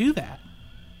don't want to do that.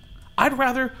 I'd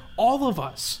rather all of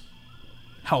us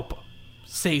help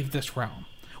save this realm.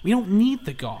 We don't need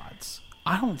the gods.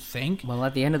 I don't think. Well,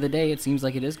 at the end of the day, it seems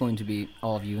like it is going to be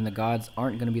all of you, and the gods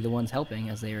aren't going to be the ones helping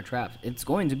as they are trapped. It's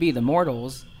going to be the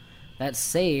mortals that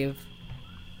save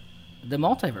the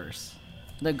multiverse.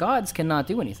 The gods cannot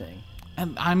do anything.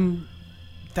 And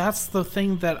that's the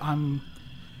thing that I'm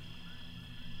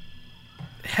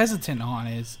hesitant on,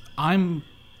 is I'm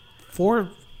for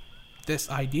this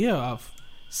idea of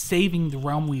saving the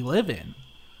realm we live in.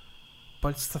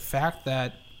 But it's the fact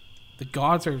that the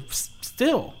gods are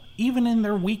still, even in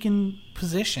their weakened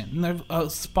position, in their, a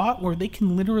spot where they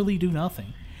can literally do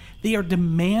nothing, they are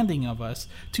demanding of us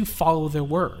to follow their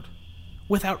word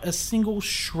without a single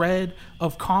shred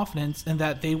of confidence in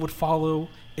that they would follow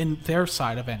in their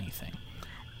side of anything.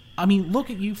 I mean, look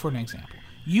at you for an example.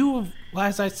 You have,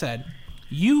 as I said,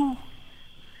 you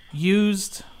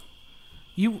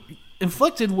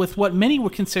inflicted with what many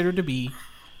would consider to be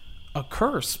a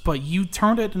curse, but you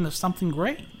turned it into something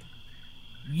great.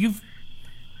 You've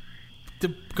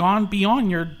gone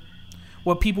beyond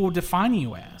what people would define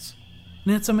you as,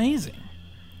 and it's amazing.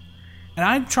 And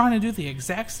I'm trying to do the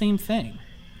exact same thing,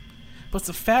 but it's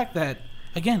the fact that,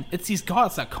 again, it's these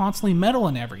gods that constantly meddle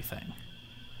in everything.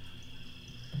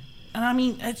 And I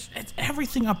mean, it's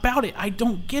everything about it. I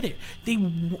don't get it.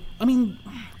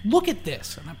 Look at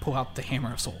this. And I pull out the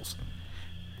Hammer of Souls.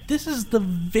 This is the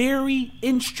very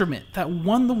instrument that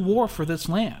won the war for this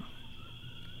land.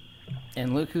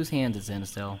 And look whose hands it's in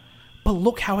still. But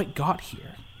look how it got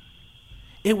here.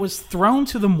 It was thrown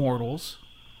to the mortals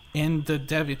and the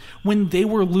Deviants when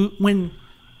when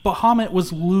Bahamut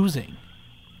was losing.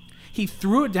 He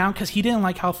threw it down because he didn't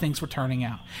like how things were turning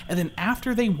out. And then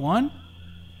after they won,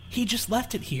 he just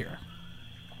left it here.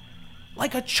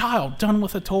 Like a child done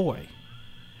with a toy.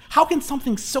 How can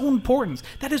something so important,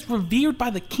 that is revered by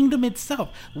the kingdom itself,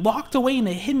 locked away in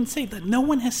a hidden safe that no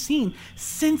one has seen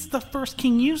since the first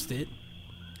king used it,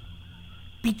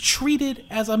 be treated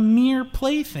as a mere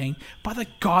plaything by the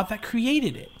god that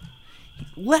created it? He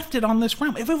left it on this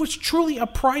realm. If it was truly a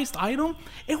prized item,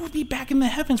 it would be back in the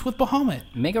heavens with Bahamut.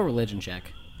 Make a religion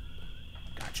check.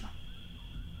 Gotcha.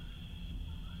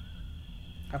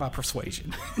 How about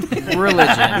persuasion?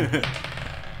 Religion.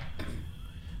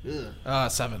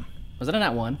 7. Was it a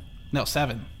nat 1? No,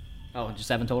 7. Oh, just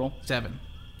 7 total? 7.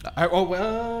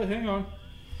 Hang on.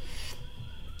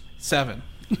 7.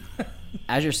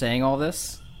 As you're saying all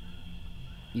this,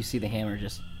 you see the hammer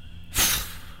just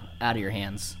out of your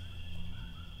hands.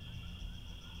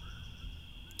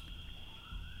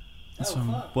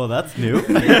 Well, that's new.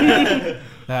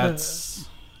 That's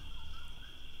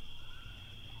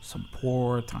some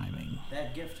poor timing.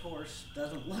 That gift horse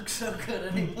doesn't look so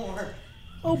good anymore.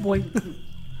 Oh boy. Did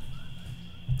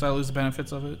I lose the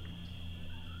benefits of it?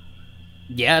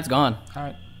 Yeah, it's gone. All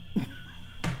right.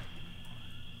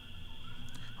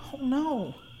 Oh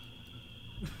no!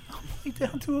 I'm only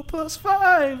down to a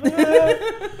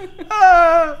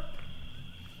 +5.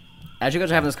 As you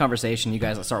guys are having this conversation, you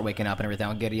guys start waking up and everything.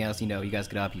 I'll get you guys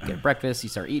get up, you get breakfast, you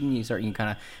start eating, you kind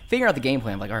of figure out the game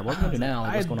plan. Like, all right, what are we gonna do now?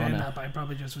 Like, what's going on now? I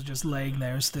probably was just laying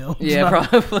there still. Yeah,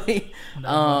 probably.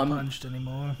 Not punched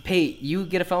anymore. Pate, you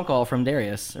get a phone call from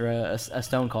Darius, or a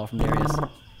stone call from Darius.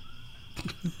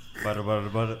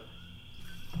 Butter.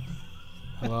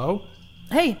 Hello?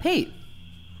 Hey, Pate,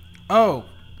 Oh,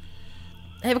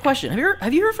 I have a question.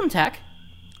 Have you heard from Tack?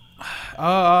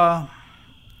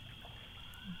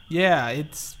 yeah.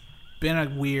 It's been a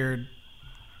weird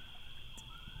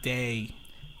day.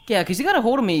 Yeah, because he got a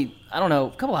hold of me, I don't know,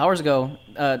 a couple hours ago,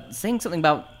 saying something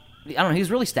about, I don't know, he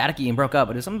was really staticky and broke up,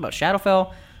 but it was something about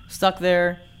Shadowfell, stuck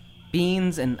there,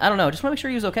 beans, and I don't know, just want to make sure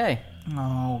he was okay.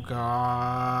 Oh god!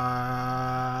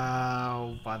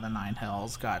 By the 9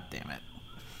 hells! God damn it!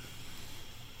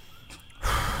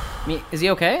 I mean, is he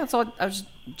okay? That's all. I was just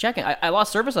checking. I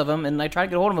lost service of him, and I tried to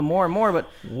get a hold of him more and more, but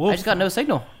I just got no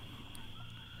signal.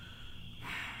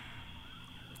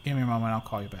 Give me a moment. I'll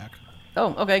call you back.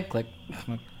 Oh, okay. Click.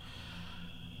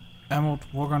 Emerald,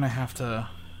 we're gonna have to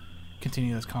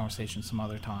continue this conversation some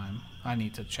other time. I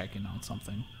need to check in on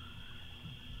something.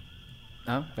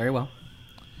 Oh, very well.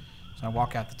 So I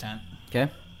walk out the tent.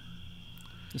 Okay.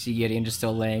 You see Gideon just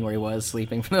still laying where he was,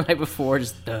 sleeping from the night before,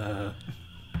 just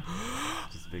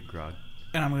Just a big grog.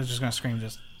 And I'm just gonna scream,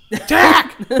 just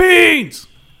Tack! Beans!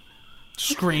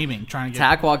 Screaming, trying to get.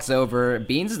 Tack walks over.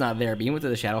 Beans is not there. Bean went to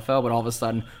the Shadowfell, but all of a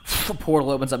sudden, a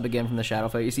portal opens up again from the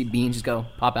Shadowfell. You see Bean just go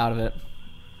pop out of it.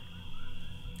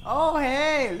 Oh,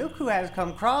 hey, look who has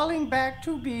come crawling back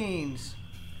to Beans.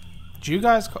 Did you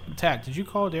guys Tack? Did you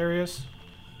call Darius?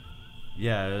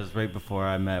 Yeah, it was right before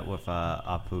I met with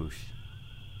Apush.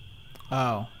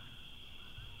 Oh.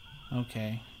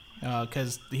 Okay.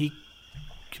 Because he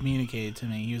communicated to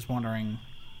me. He was wondering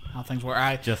how things were.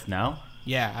 Just now?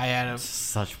 Yeah, I had a.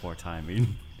 Such poor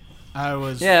timing. I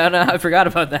was. Yeah, no, I forgot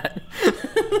about that.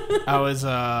 I was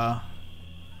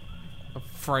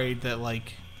afraid that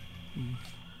like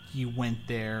you went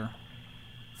there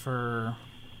for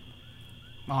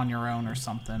on your own or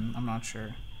something. I'm not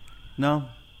sure. No.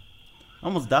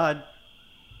 Almost died.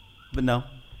 But no.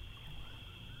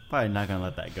 Probably not gonna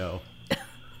let that go.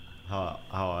 How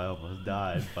I almost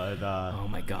died, but Oh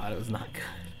my god, it was not good.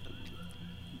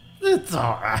 it's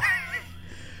alright.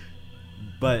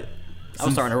 But I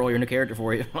was starting to roll your new character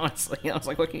for you, honestly. I was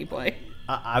like, what can you play?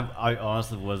 I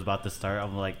honestly was about to start.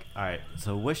 I'm like, alright,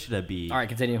 so what should I be? Alright,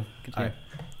 continue. Alright.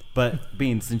 But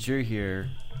Bean, since you're here,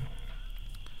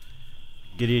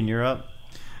 Gideon, you're up.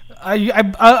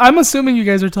 I'm assuming you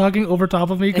guys are talking over top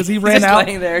of me because he ran just out.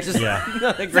 laying there, just Yeah.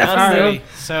 the ground All still. right.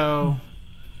 So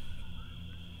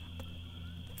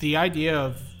the idea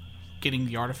of getting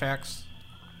the artifacts,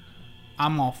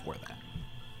 I'm all for that.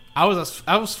 I was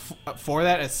for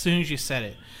that as soon as you said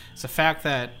it. It's the fact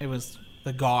that it was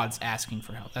the gods asking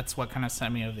for help. That's what kind of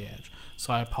sent me over the edge.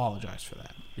 So I apologize for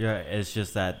that. Yeah, it's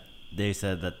just that they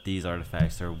said that these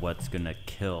artifacts are what's gonna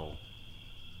kill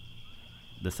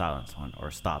the Silence One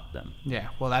or stop them. Yeah,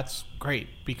 well, that's great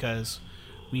because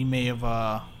we may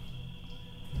have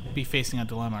be facing a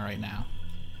dilemma right now.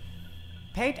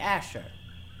 Pate Asher,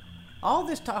 all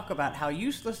this talk about how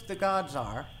useless the gods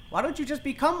are, why don't you just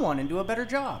become one and do a better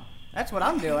job? That's what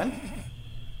I'm doing.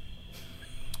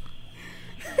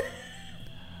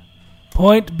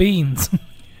 Point Beans.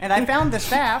 And I found the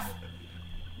staff.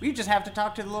 We just have to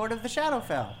talk to the Lord of the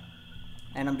Shadowfell.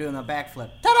 And I'm doing a backflip.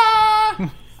 Ta-da!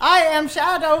 I am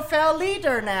Shadowfell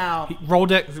leader now.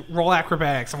 Roll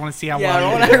acrobatics. I want to see how Yeah, well roll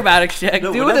you an do. acrobatics check.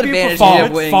 No, Do would with that be advantage. for You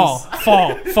have wings.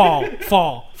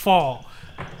 Fall.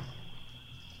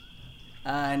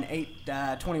 An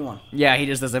 21. Yeah, he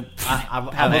just does a. I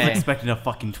Have was a- expecting a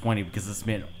fucking 20 because this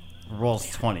man rolls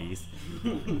 20s.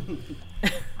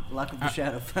 Luck of the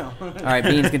Shadowfell. All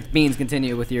right, Beans,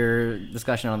 continue with your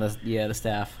discussion on the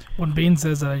staff. When Beans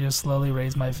says that, I just slowly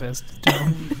raise my fist to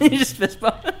him. You just fist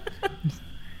bump.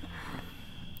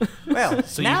 Well,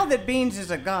 So now that Beans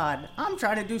is a god, I'm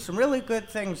trying to do some really good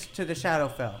things to the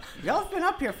Shadowfell. Y'all have been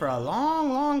up here for a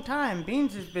long, long time.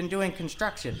 Beans has been doing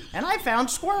construction, and I found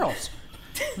squirrels.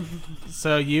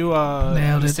 So you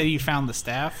Nailed you it. say you found the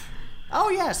staff? Oh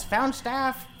yes, found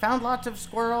staff, found lots of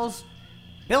squirrels,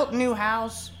 built a new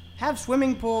house, have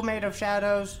swimming pool made of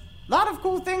shadows. Lot of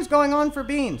cool things going on for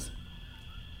Beans.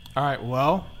 All right,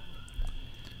 well,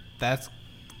 that's,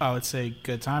 I would say,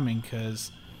 good timing,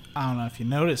 because I don't know if you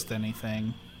noticed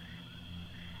anything.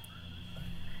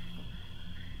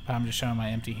 But I'm just showing my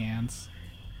empty hands.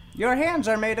 Your hands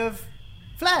are made of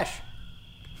flesh.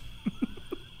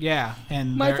 Yeah,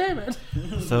 and My they're-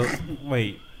 favorite. So,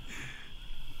 wait.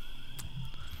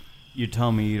 You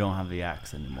tell me you don't have the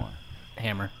axe anymore.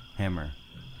 Hammer. Hammer.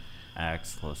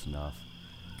 Axe, close enough.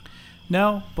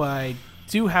 No, but I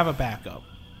do have a backup.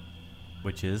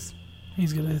 Which is?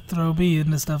 He's gonna throw me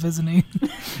into stuff, isn't he?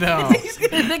 No, He's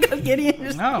gonna think of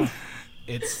Gideon. no,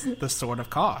 it's the Sword of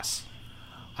Kos.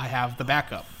 I have the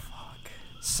backup.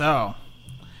 So,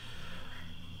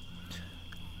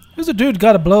 Who's a dude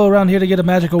got to blow around here to get a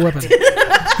magical weapon?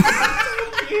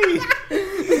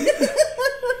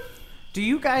 Do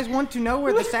you guys want to know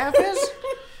where the staff is?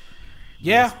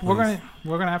 yeah, Yes, we're please.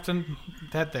 gonna have to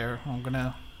head there. I'm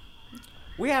gonna.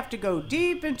 We have to go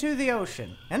deep into the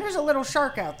ocean. And there's a little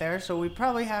shark out there, so we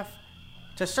probably have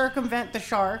to circumvent the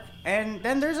shark. And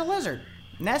then there's a lizard.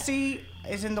 Nessie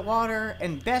is in the water,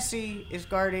 and Bessie is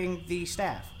guarding the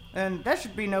staff. And that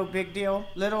should be no big deal.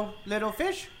 Little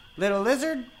fish, little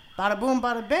lizard, bada boom,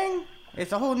 bada bing.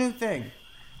 It's a whole new thing.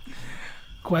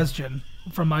 Question.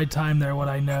 From my time there, would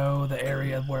I know the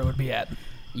area where it would be at?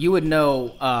 You would know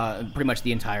pretty much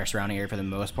the entire surrounding area for the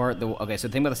most part. Okay, so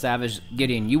the thing about the staff is,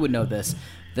 Gideon, you would know this.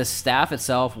 The staff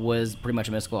itself was pretty much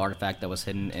a mystical artifact that was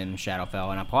hidden in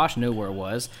Shadowfell, and Aposh knew where it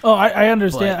was. Oh, I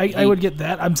understand. But I would get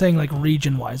that. I'm saying, like,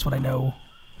 region-wise, would I know?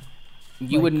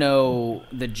 You would know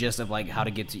the gist of like how to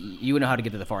get to. You would know how to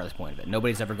get to the farthest point of it.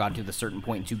 Nobody's ever gotten to the certain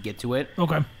point to get to it.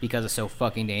 Okay. Because it's so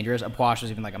fucking dangerous. Aposh was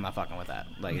even like, I'm not fucking with that.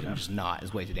 Like, it's just not.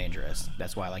 It's way too dangerous.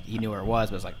 That's why, like, he knew where it was,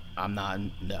 but it's like, I'm not.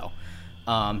 No.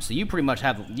 So you pretty much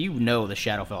have, you know, the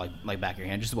Shadowfell like back of your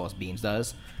hand, just as well as Beans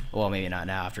does. Well, maybe not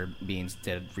now after Beans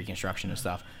did reconstruction and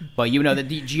stuff. But you know that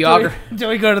the Do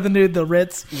we go to the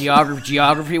Ritz?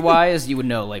 geography wise, you would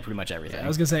know like pretty much everything. I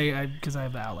was gonna say because I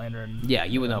have the Outlander and Yeah,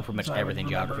 you would know pretty much so I would everything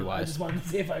remember. geography I wise. just wanted to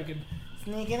see if I could.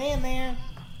 Sneak it in there.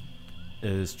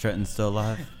 Is Trenton still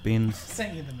alive? Beans?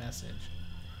 Sent you the message.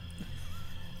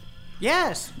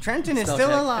 Yes, Trenton is Spell still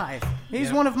check. alive. He's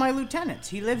Yep. one of my lieutenants.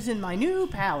 He lives in my new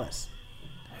palace.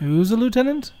 Who's a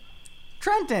lieutenant?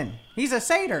 Trenton, he's a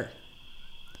satyr.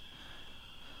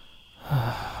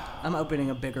 I'm opening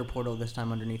a bigger portal this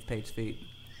time underneath Pate's feet.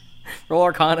 Roll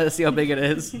Arcana to see how big it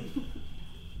is.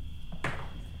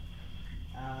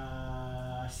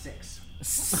 6.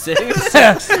 6. Beat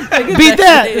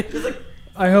that!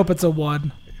 I hope it's a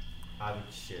 1. I would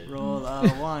shit. Roll a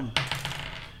 1.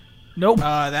 Nope.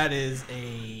 That is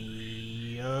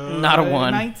a Not a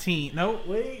 1. 19. No,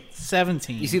 wait,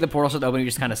 17. You see the portal start to open, you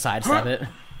just kind of sidestep it.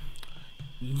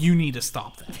 You need to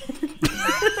stop that.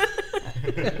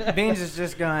 Beans is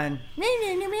just going,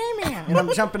 and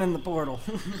I'm jumping in the portal.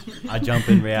 I jump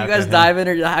in, You react. guys to him. dive in,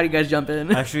 or how do you guys jump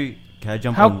in? Actually, can I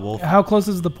jump on Wolf? How close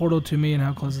is the portal to me and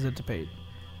how close is it to Pate?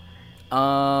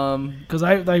 Because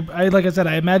I like I said,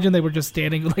 I imagine they were just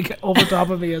standing like over top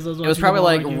of me as I was. It was watching probably them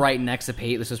like argue. right next to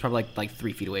Pate. This was probably like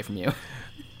 3 feet away from you.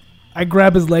 I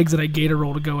grab his legs and I gator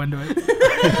roll to go into it.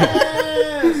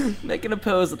 Make an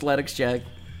opposed athletics check.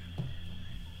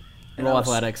 And Roll I was-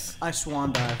 athletics. I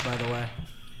swan dive, by the way.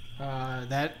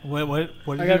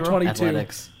 What did I got you roll? 22.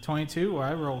 Athletics. 22. Well,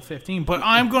 I rolled 15, but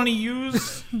I'm going to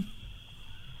use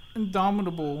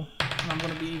Indomitable, and I'm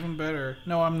going to be even better.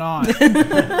 No, I'm not. All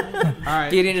right.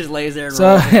 Gideon just lays there and So-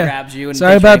 rolls and grabs you. And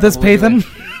Sorry takes about your this, ankle and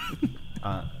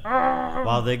Pathan.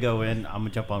 While they go in, I'm gonna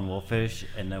jump on Wolfish,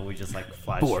 and then we just like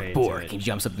fly Bork, straight Bork. into He it.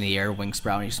 jumps up in the air, wing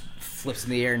sprout, and he just flips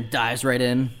in the air and dives right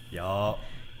in. Yup.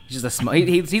 He's just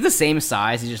he's the same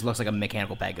size. He just looks like a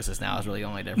mechanical Pegasus now. Is really the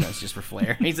only difference, just for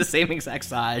flair. He's the same exact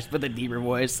size, but the deeper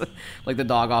voice, like the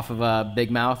dog off of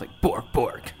Big Mouth, like Bork,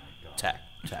 Bork.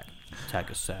 Tech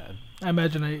is sad. I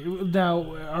imagine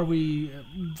now are we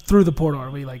through the portal? Are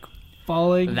we like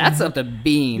falling? That's up to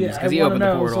Beans Yeah, I because he want to opened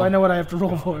the know, portal. so I know what I have to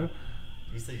roll for.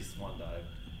 You say you swan dive.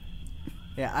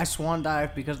 Yeah, I swan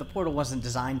dive because the portal wasn't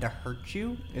designed to hurt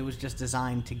you. It was just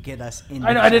designed to get us in.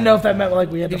 I didn't know if that meant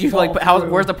like we had Did to you fall like? How? through.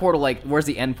 Where's the portal? Like, where's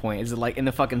the end point? Is it like in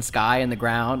the fucking sky, in the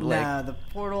ground? Like, Nah, the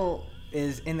portal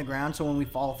is in the ground, so when we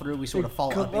fall through, we sort of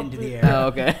fall come up up into the it. air. oh,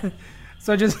 okay.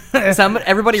 So just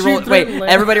Everybody Shoot roll. through Wait, the layer.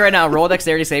 everybody right now, roll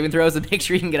dexterity saving throws to make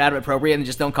sure you can get out of it appropriate and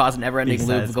just don't cause a never-ending loop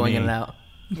Besides of going in me. and out.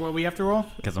 What we have to roll?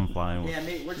 Because I'm flying.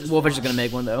 Wolfish is gonna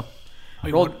make one though.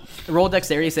 Wait, Roll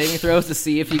dexterity saving throws to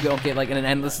see if you don't get like in an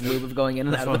endless loop of going in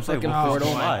and That's out what of I'm the saying. fucking Wolfish portal.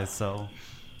 can fly, so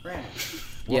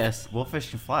Yes. Wolfish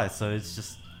can fly, so it's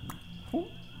just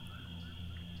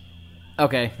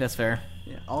Okay, that's fair.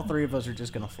 Yeah, all three of us are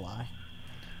just gonna fly.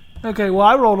 okay. Well,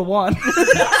 I rolled a 1.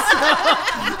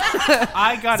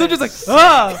 I got So it. just like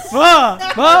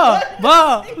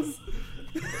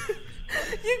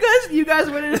You guys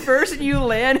went in first and you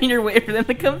land and you're waiting for them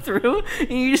to come through and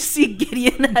you just see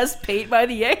Gideon has Pate by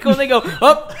the ankle and they go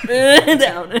up and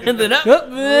down and then up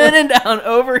and down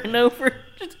over and over.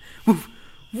 Just woof,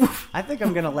 woof. I think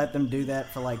I'm gonna let them do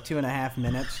that for like 2.5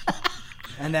 minutes.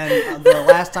 And then the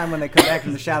last time when they come back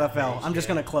from the Shadowfell, I'm just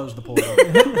gonna close the portal.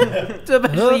 So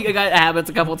eventually you guys it happens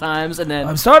a couple times and then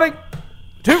I'm starting.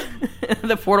 2.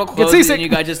 the portal closes seasick. and you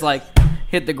guys just like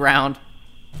hit the ground.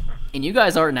 And you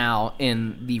guys are now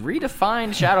in the redefined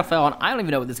Shadowfell, and I don't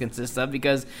even know what this consists of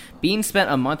because Bean spent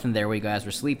a month in there where you guys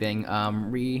were sleeping,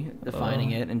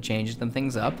 redefining it and changing some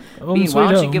things up. Bean, sweet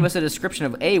why don't you home. give us a description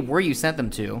of A, where you sent them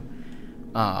to?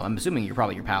 I'm assuming you're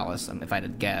probably your palace, if I had to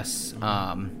guess.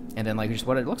 And then like just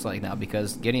what it looks like now,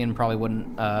 because Gideon probably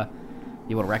wouldn't be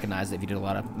able to recognize it if you did a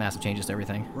lot of massive changes to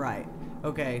everything. Right.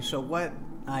 Okay, so what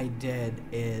I did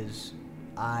is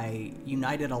I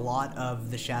united a lot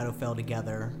of the Shadowfell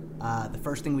together. The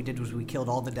first thing we did was we killed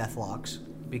all the Deathlocks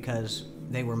because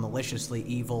they were maliciously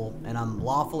evil, and I'm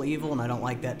lawful evil, and I don't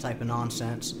like that type of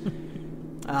nonsense.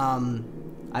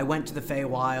 I went to the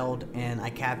Feywild, and I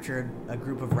captured a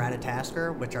group of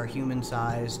Ratatasker, which are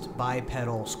human-sized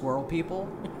bipedal squirrel people.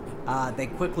 They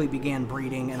quickly began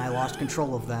breeding, and I lost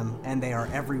control of them, and they are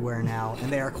everywhere now,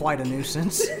 and they are quite a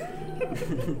nuisance.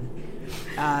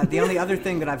 The only other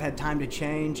thing that I've had time to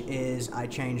change is I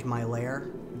changed my lair,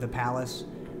 the palace.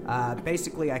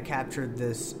 Basically, I captured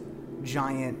this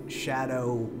giant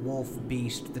shadow wolf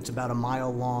beast that's about a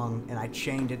mile long, and I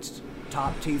chained its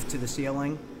top teeth to the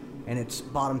ceiling and its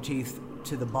bottom teeth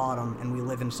to the bottom, and we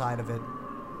live inside of it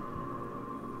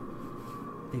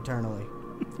eternally.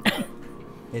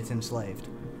 It's enslaved.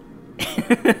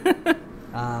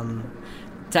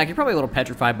 Tack, you're probably a little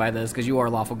petrified by this because you are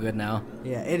lawful good now.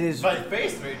 Yeah, it is. my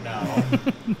face right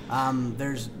now.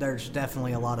 There's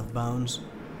definitely a lot of bones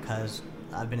because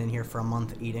I've been in here for a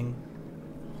month eating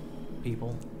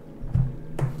people.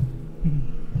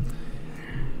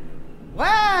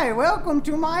 Why? Welcome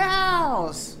to my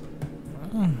house.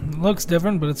 It looks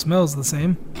different, but it smells the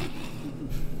same.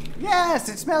 Yes,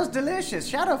 it smells delicious.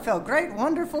 Shadowfell, great,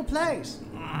 wonderful place.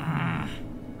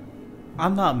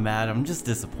 I'm not mad. I'm just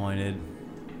disappointed.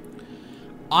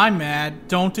 I'm mad.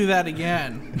 Don't do that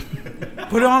again.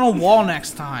 Put it on a wall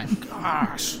next time.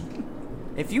 Gosh.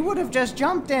 If you would have just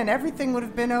jumped in, everything would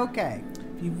have been okay.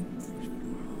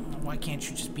 Why can't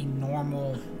you just be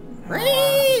normal?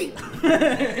 Ree!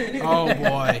 Oh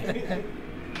boy.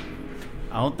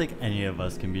 I don't think any of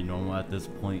us can be normal at this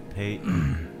point, Pate.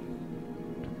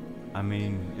 I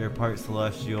mean, you're part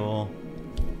celestial.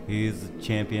 He's the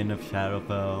champion of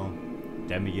Shadowfell.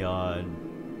 Demigod.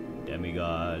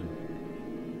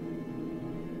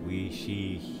 We,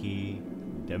 she, he.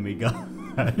 Demigod.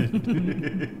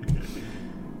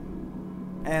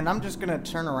 And I'm just gonna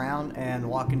turn around and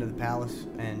walk into the palace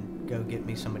and go get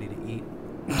me somebody to eat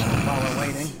while we're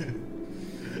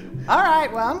waiting. All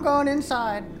right, well, I'm going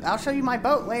inside. I'll show you my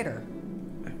boat later.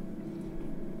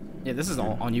 Yeah, this is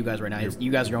all on you guys right now.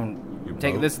 You guys are going Your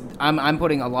take boat? this. I'm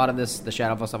putting a lot of this, the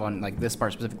Shadowfell stuff on like this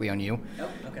part specifically on you,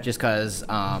 Okay. just because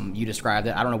you described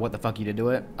it. I don't know what the fuck you did to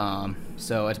it.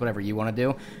 So it's whatever you want to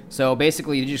do. So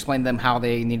basically, you just explained to them how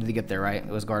they needed to get there, right? It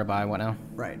was guarded by what now?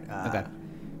 Right. Okay.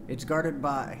 It's guarded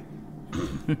by.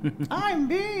 I'm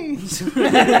Beans.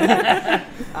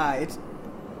 It's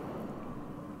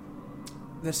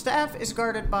the staff is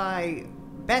guarded by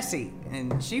Bessie,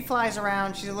 and she flies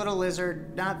around. She's a little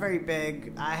lizard, not very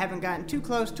big. I haven't gotten too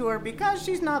close to her because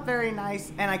she's not very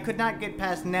nice, and I could not get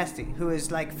past Nessie, who is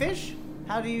like fish.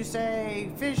 How do you say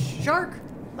fish? Shark?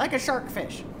 Like a shark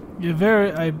fish. You're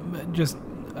very. I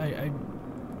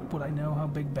would I know how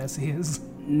big Bessie is?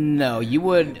 No, you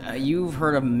would. You've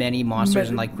heard of many monsters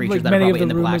and like creatures like that are many of probably in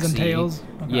the the Black rumors and Sea. tales?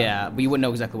 Okay. Yeah, but you wouldn't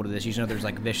know exactly what it is. You just know there's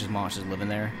like vicious monsters living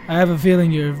there. I have a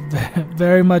feeling you're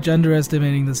very much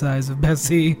underestimating the size of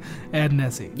Bessie and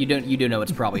Nessie. You do know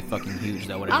it's probably fucking huge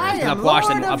though. Whatever I it is. am Upwash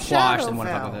Lord and of upwash and want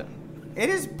to fuck with Shadowfell. it. It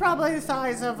is probably the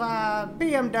size of a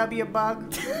BMW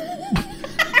bug.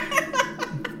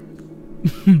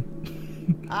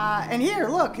 And here,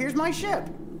 look, here's my ship.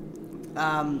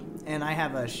 And I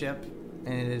have a ship,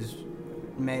 and it is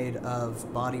made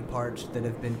of body parts that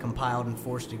have been compiled and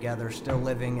forced together, still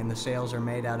living, and the sails are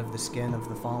made out of the skin of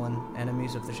the fallen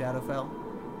enemies of the Shadowfell.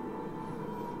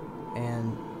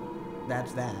 And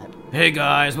that's that. Hey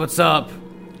guys, what's up?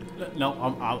 No,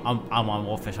 I'm on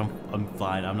Wolfish. I'm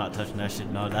fine. I'm not touching that shit.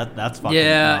 No, that's fucking.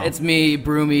 Yeah, no. it's me,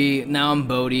 Broomy. Now I'm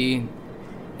Bodhi.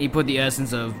 He put the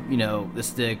essence of, the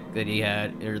stick that he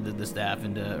had, or the staff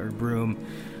or broom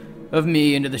of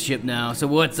me into the ship now. So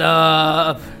what's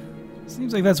up?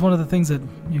 Seems like that's one of the things that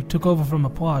you took over from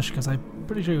Apwash, because I'm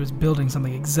pretty sure he was building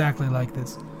something exactly like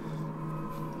this.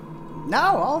 No,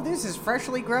 all this is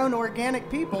freshly grown organic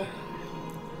people.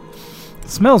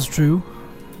 Smells true.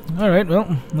 Alright,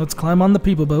 well, let's climb on the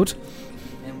people boat.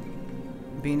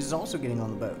 And Beans is also getting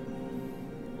on the boat.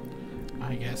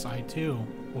 I guess I too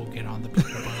will get on the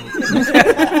people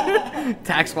boat.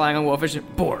 Tax flying on Wolfish.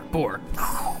 Boar.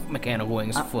 Mechanical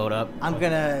wings float up. I'm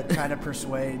gonna try to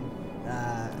persuade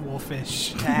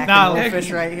Wolfish. Tack Nah, and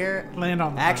Wolfish right here. Land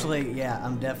on the Actually, yeah,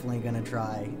 I'm definitely gonna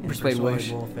try and Persuade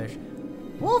Wolfish. Wolfish.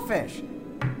 Wolfish,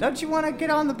 don't you want to get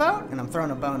on the boat? And I'm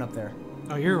throwing a bone up there.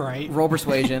 boat. Oh, you're right. Roll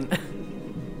persuasion.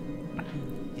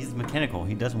 He's mechanical.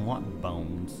 He doesn't want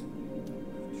bones.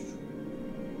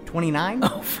 29.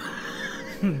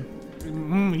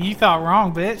 You thought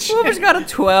wrong, bitch. Wolfish got a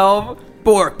 12.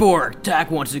 Boar.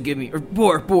 Tack wants to give me, or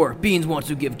Boar. Beans wants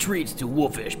to give treats to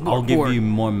Wolfish. I'll give you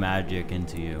more magic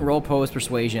into you. Roll post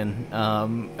persuasion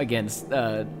against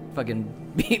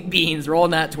fucking Beans. Roll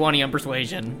that 20 on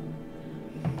persuasion.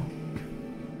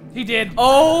 He did.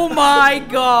 Oh my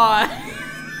god!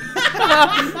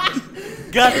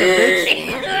 Gotcha,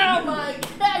 bitch. Oh my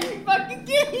god, you fucking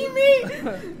kidding me?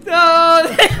 Oh,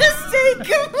 this thing,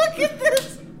 look at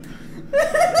this!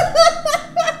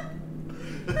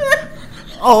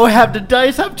 Oh, have the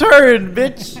dice have turned,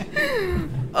 bitch.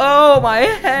 Oh, my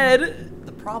head!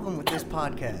 The problem with this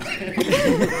podcast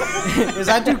is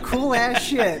I do cool ass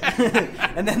shit,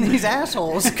 and then these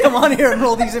assholes come on here and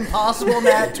roll these impossible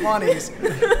nat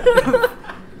 20s.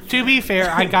 To be fair,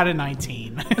 I got a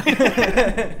 19.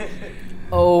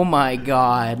 Oh my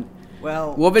god.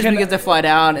 Well, Wolfish begins to fly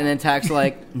down, and then Tack's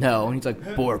like, no. And he's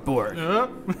like, Boar.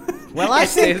 well, I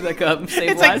see. Saves the cup.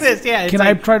 Save It's like lives. this, yeah. It's Can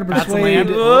I like, try to that's persuade?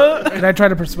 land. Can I try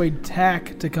to persuade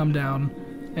Tack to come down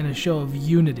in a show of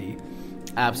unity?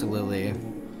 Absolutely.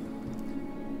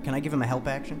 Can I give him a help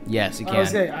action? Yes, you I was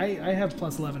can. saying, I have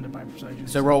plus 11 to my persuasion.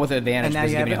 So roll with advantage And now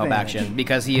because you you give me have help advantage. action.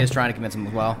 Because he is trying to convince him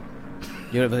as well.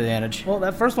 You have advantage. Well,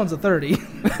 that first one's a 30.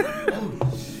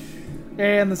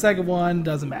 And the second one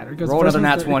doesn't matter. Because Roll the first another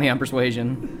nat one's 20 on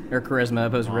persuasion. Or charisma,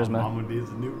 opposed to charisma. Mama needs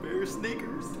a new pair of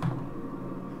sneakers.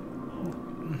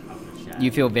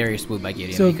 You feel very spooked by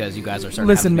Gideon So, because you guys are starting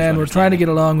listen, to have man, a we're trying to get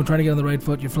misunderstanding. along. We're trying to get on the right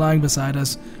foot. You're flying beside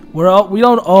us. We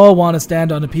don't all want to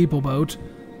stand on a people boat.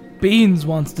 Beans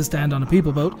wants to stand on a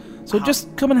people boat. So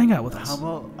just come and hang out with How us.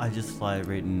 about I just fly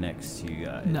right next to you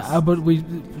guys? Nah, but we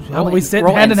Roll sit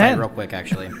roll hand in insight hand. real quick,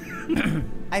 actually.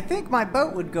 I think my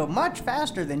boat would go much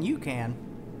faster than you can.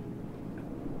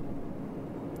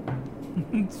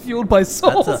 It's fueled by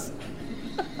souls. That's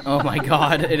Oh my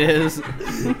god, it is.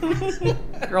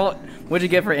 Roll. What'd you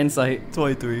get for insight?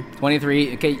 23.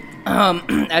 23. Okay.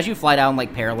 As you fly down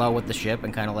like parallel with the ship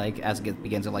and kind of like as it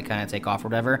begins to like kind of take off or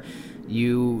whatever,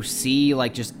 you see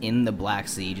like just in the Black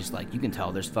Sea, just like you can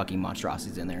tell there's fucking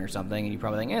monstrosities in there or something, and you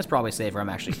probably think it's probably safer I'm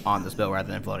actually on this boat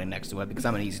rather than floating next to it because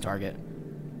I'm an easy target.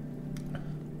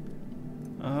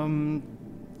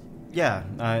 Yeah.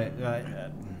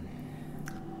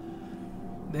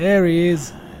 There he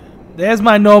is. There's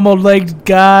my normal legged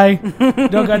guy.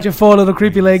 Don't got your four little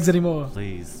creepy legs anymore.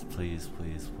 Please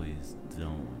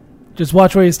don't. Just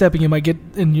watch where you're stepping. You might get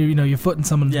in your foot in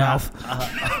someone's mouth.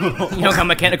 You don't got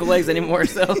mechanical legs anymore,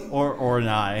 so Or an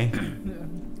eye.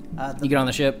 you get on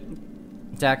the ship.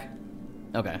 Attack.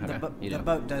 Okay. You The do.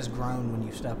 boat does groan when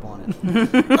you step on it.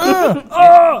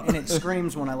 and it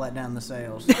screams when I let down the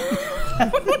sails.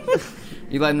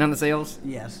 You letting down the sails?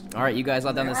 Yes. All right, you guys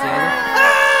let down the sails.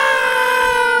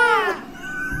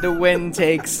 The wind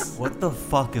takes. What the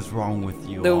fuck is wrong with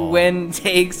you? The all? wind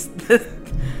takes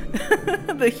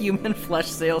the human flesh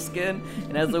sail skin,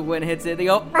 and as the wind hits it, they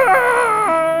go.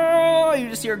 "Ah!" You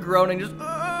just hear groaning, just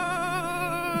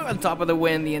 "Ah!" on top of the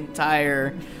wind the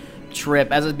entire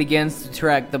trip as it begins to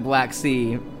trek the Black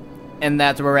Sea, and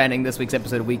that's where we're ending this week's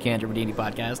episode of We Can't D&D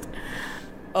Podcast.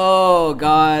 Oh,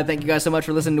 God. Thank you guys so much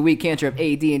for listening to Week Cantrip,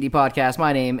 a D&D podcast.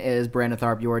 My name is Brandon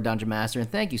Tharp, your Dungeon Master, and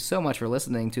thank you so much for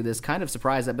listening to this kind of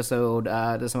surprise episode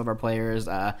to some of our players.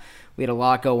 We had a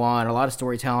lot go on, a lot of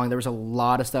storytelling. There was a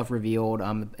lot of stuff revealed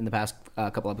in the past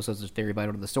couple episodes of Very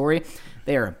Vital to the Story.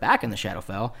 They are back in the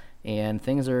Shadowfell, and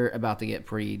things are about to get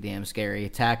pretty damn scary.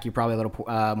 Tack, you're probably a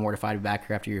little mortified to be back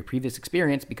here after your previous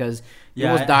experience because you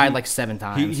almost died like 7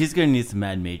 times. He's going to need some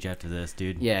Mad Mage after this,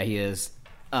 dude. Yeah, he is.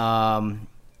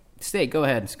 Stay, go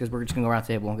ahead, because we're just going to go around the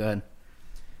table. Go ahead.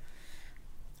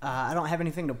 I don't have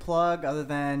anything to plug other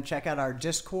than check out our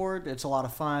Discord. It's a lot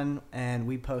of fun, and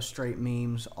we post straight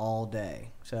memes all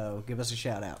day. So give us a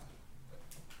shout out.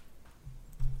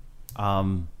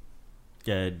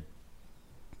 Yeah,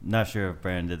 not sure if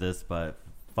Brandon did this, but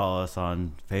follow us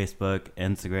on Facebook,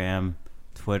 Instagram,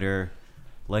 Twitter.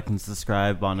 Like and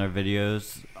subscribe on our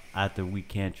videos at the We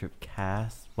Cantrip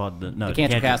Cast. Well, the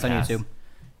Cantrip Cast on YouTube.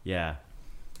 Yeah.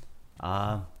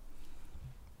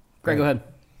 Greg, go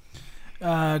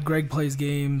ahead. Greg plays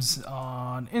games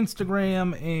on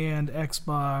Instagram and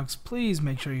Xbox. Please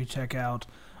make sure you check out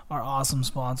our awesome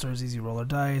sponsors, Easy Roller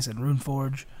Dice and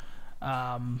RuneForge.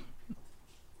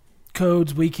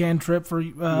 Codes We Cantrip for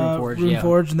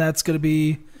RuneForge, and that's going to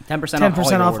be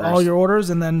 10% off all your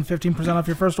orders, and then 15% off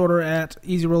your first order at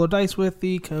Easy Roller Dice with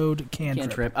the code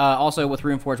Cantrip. Also, with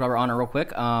RuneForge, while we're on it real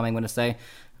quick, I'm going to say,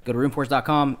 go to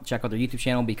RuneForge.com, check out their YouTube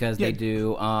channel because they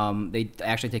do. They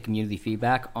actually take community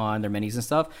feedback on their minis and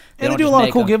stuff. And they do a lot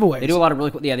of cool giveaways. They do a lot of really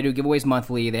cool. Yeah, they do giveaways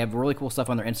monthly. They have really cool stuff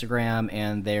on their Instagram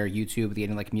and their YouTube.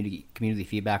 Getting like community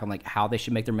feedback on like how they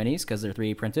should make their minis because they're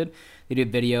 3D printed. They do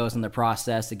videos on their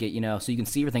process to get so you can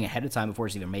see everything ahead of time before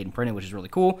it's even made and printed, which is really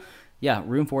cool. Yeah,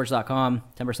 RuneForge.com,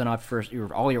 10% off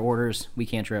all your orders. We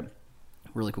Cantrip,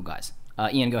 really cool guys.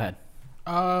 Ian, go ahead.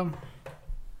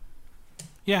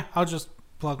 Yeah, I'll just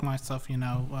plug my stuff,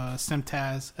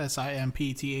 Simptaz,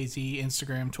 SIMPTAZ,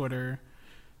 Instagram, Twitter.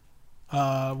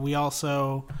 We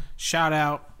also shout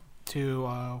out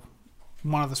to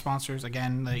one of the sponsors,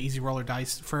 again, the Easy Roller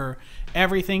Dice, for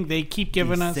everything. They keep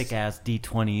giving us sick-ass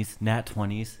D20s, Nat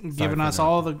 20s. Giving us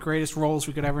all the greatest rolls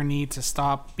we could ever need to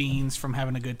stop Beans from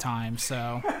having a good time.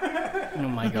 So, oh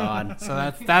my God. So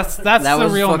that's that the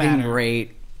was real fucking matter.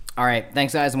 great. All right,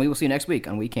 thanks guys, and we will see you next week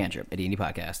on We Cantrip, a D&D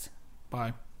podcast.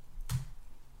 Bye.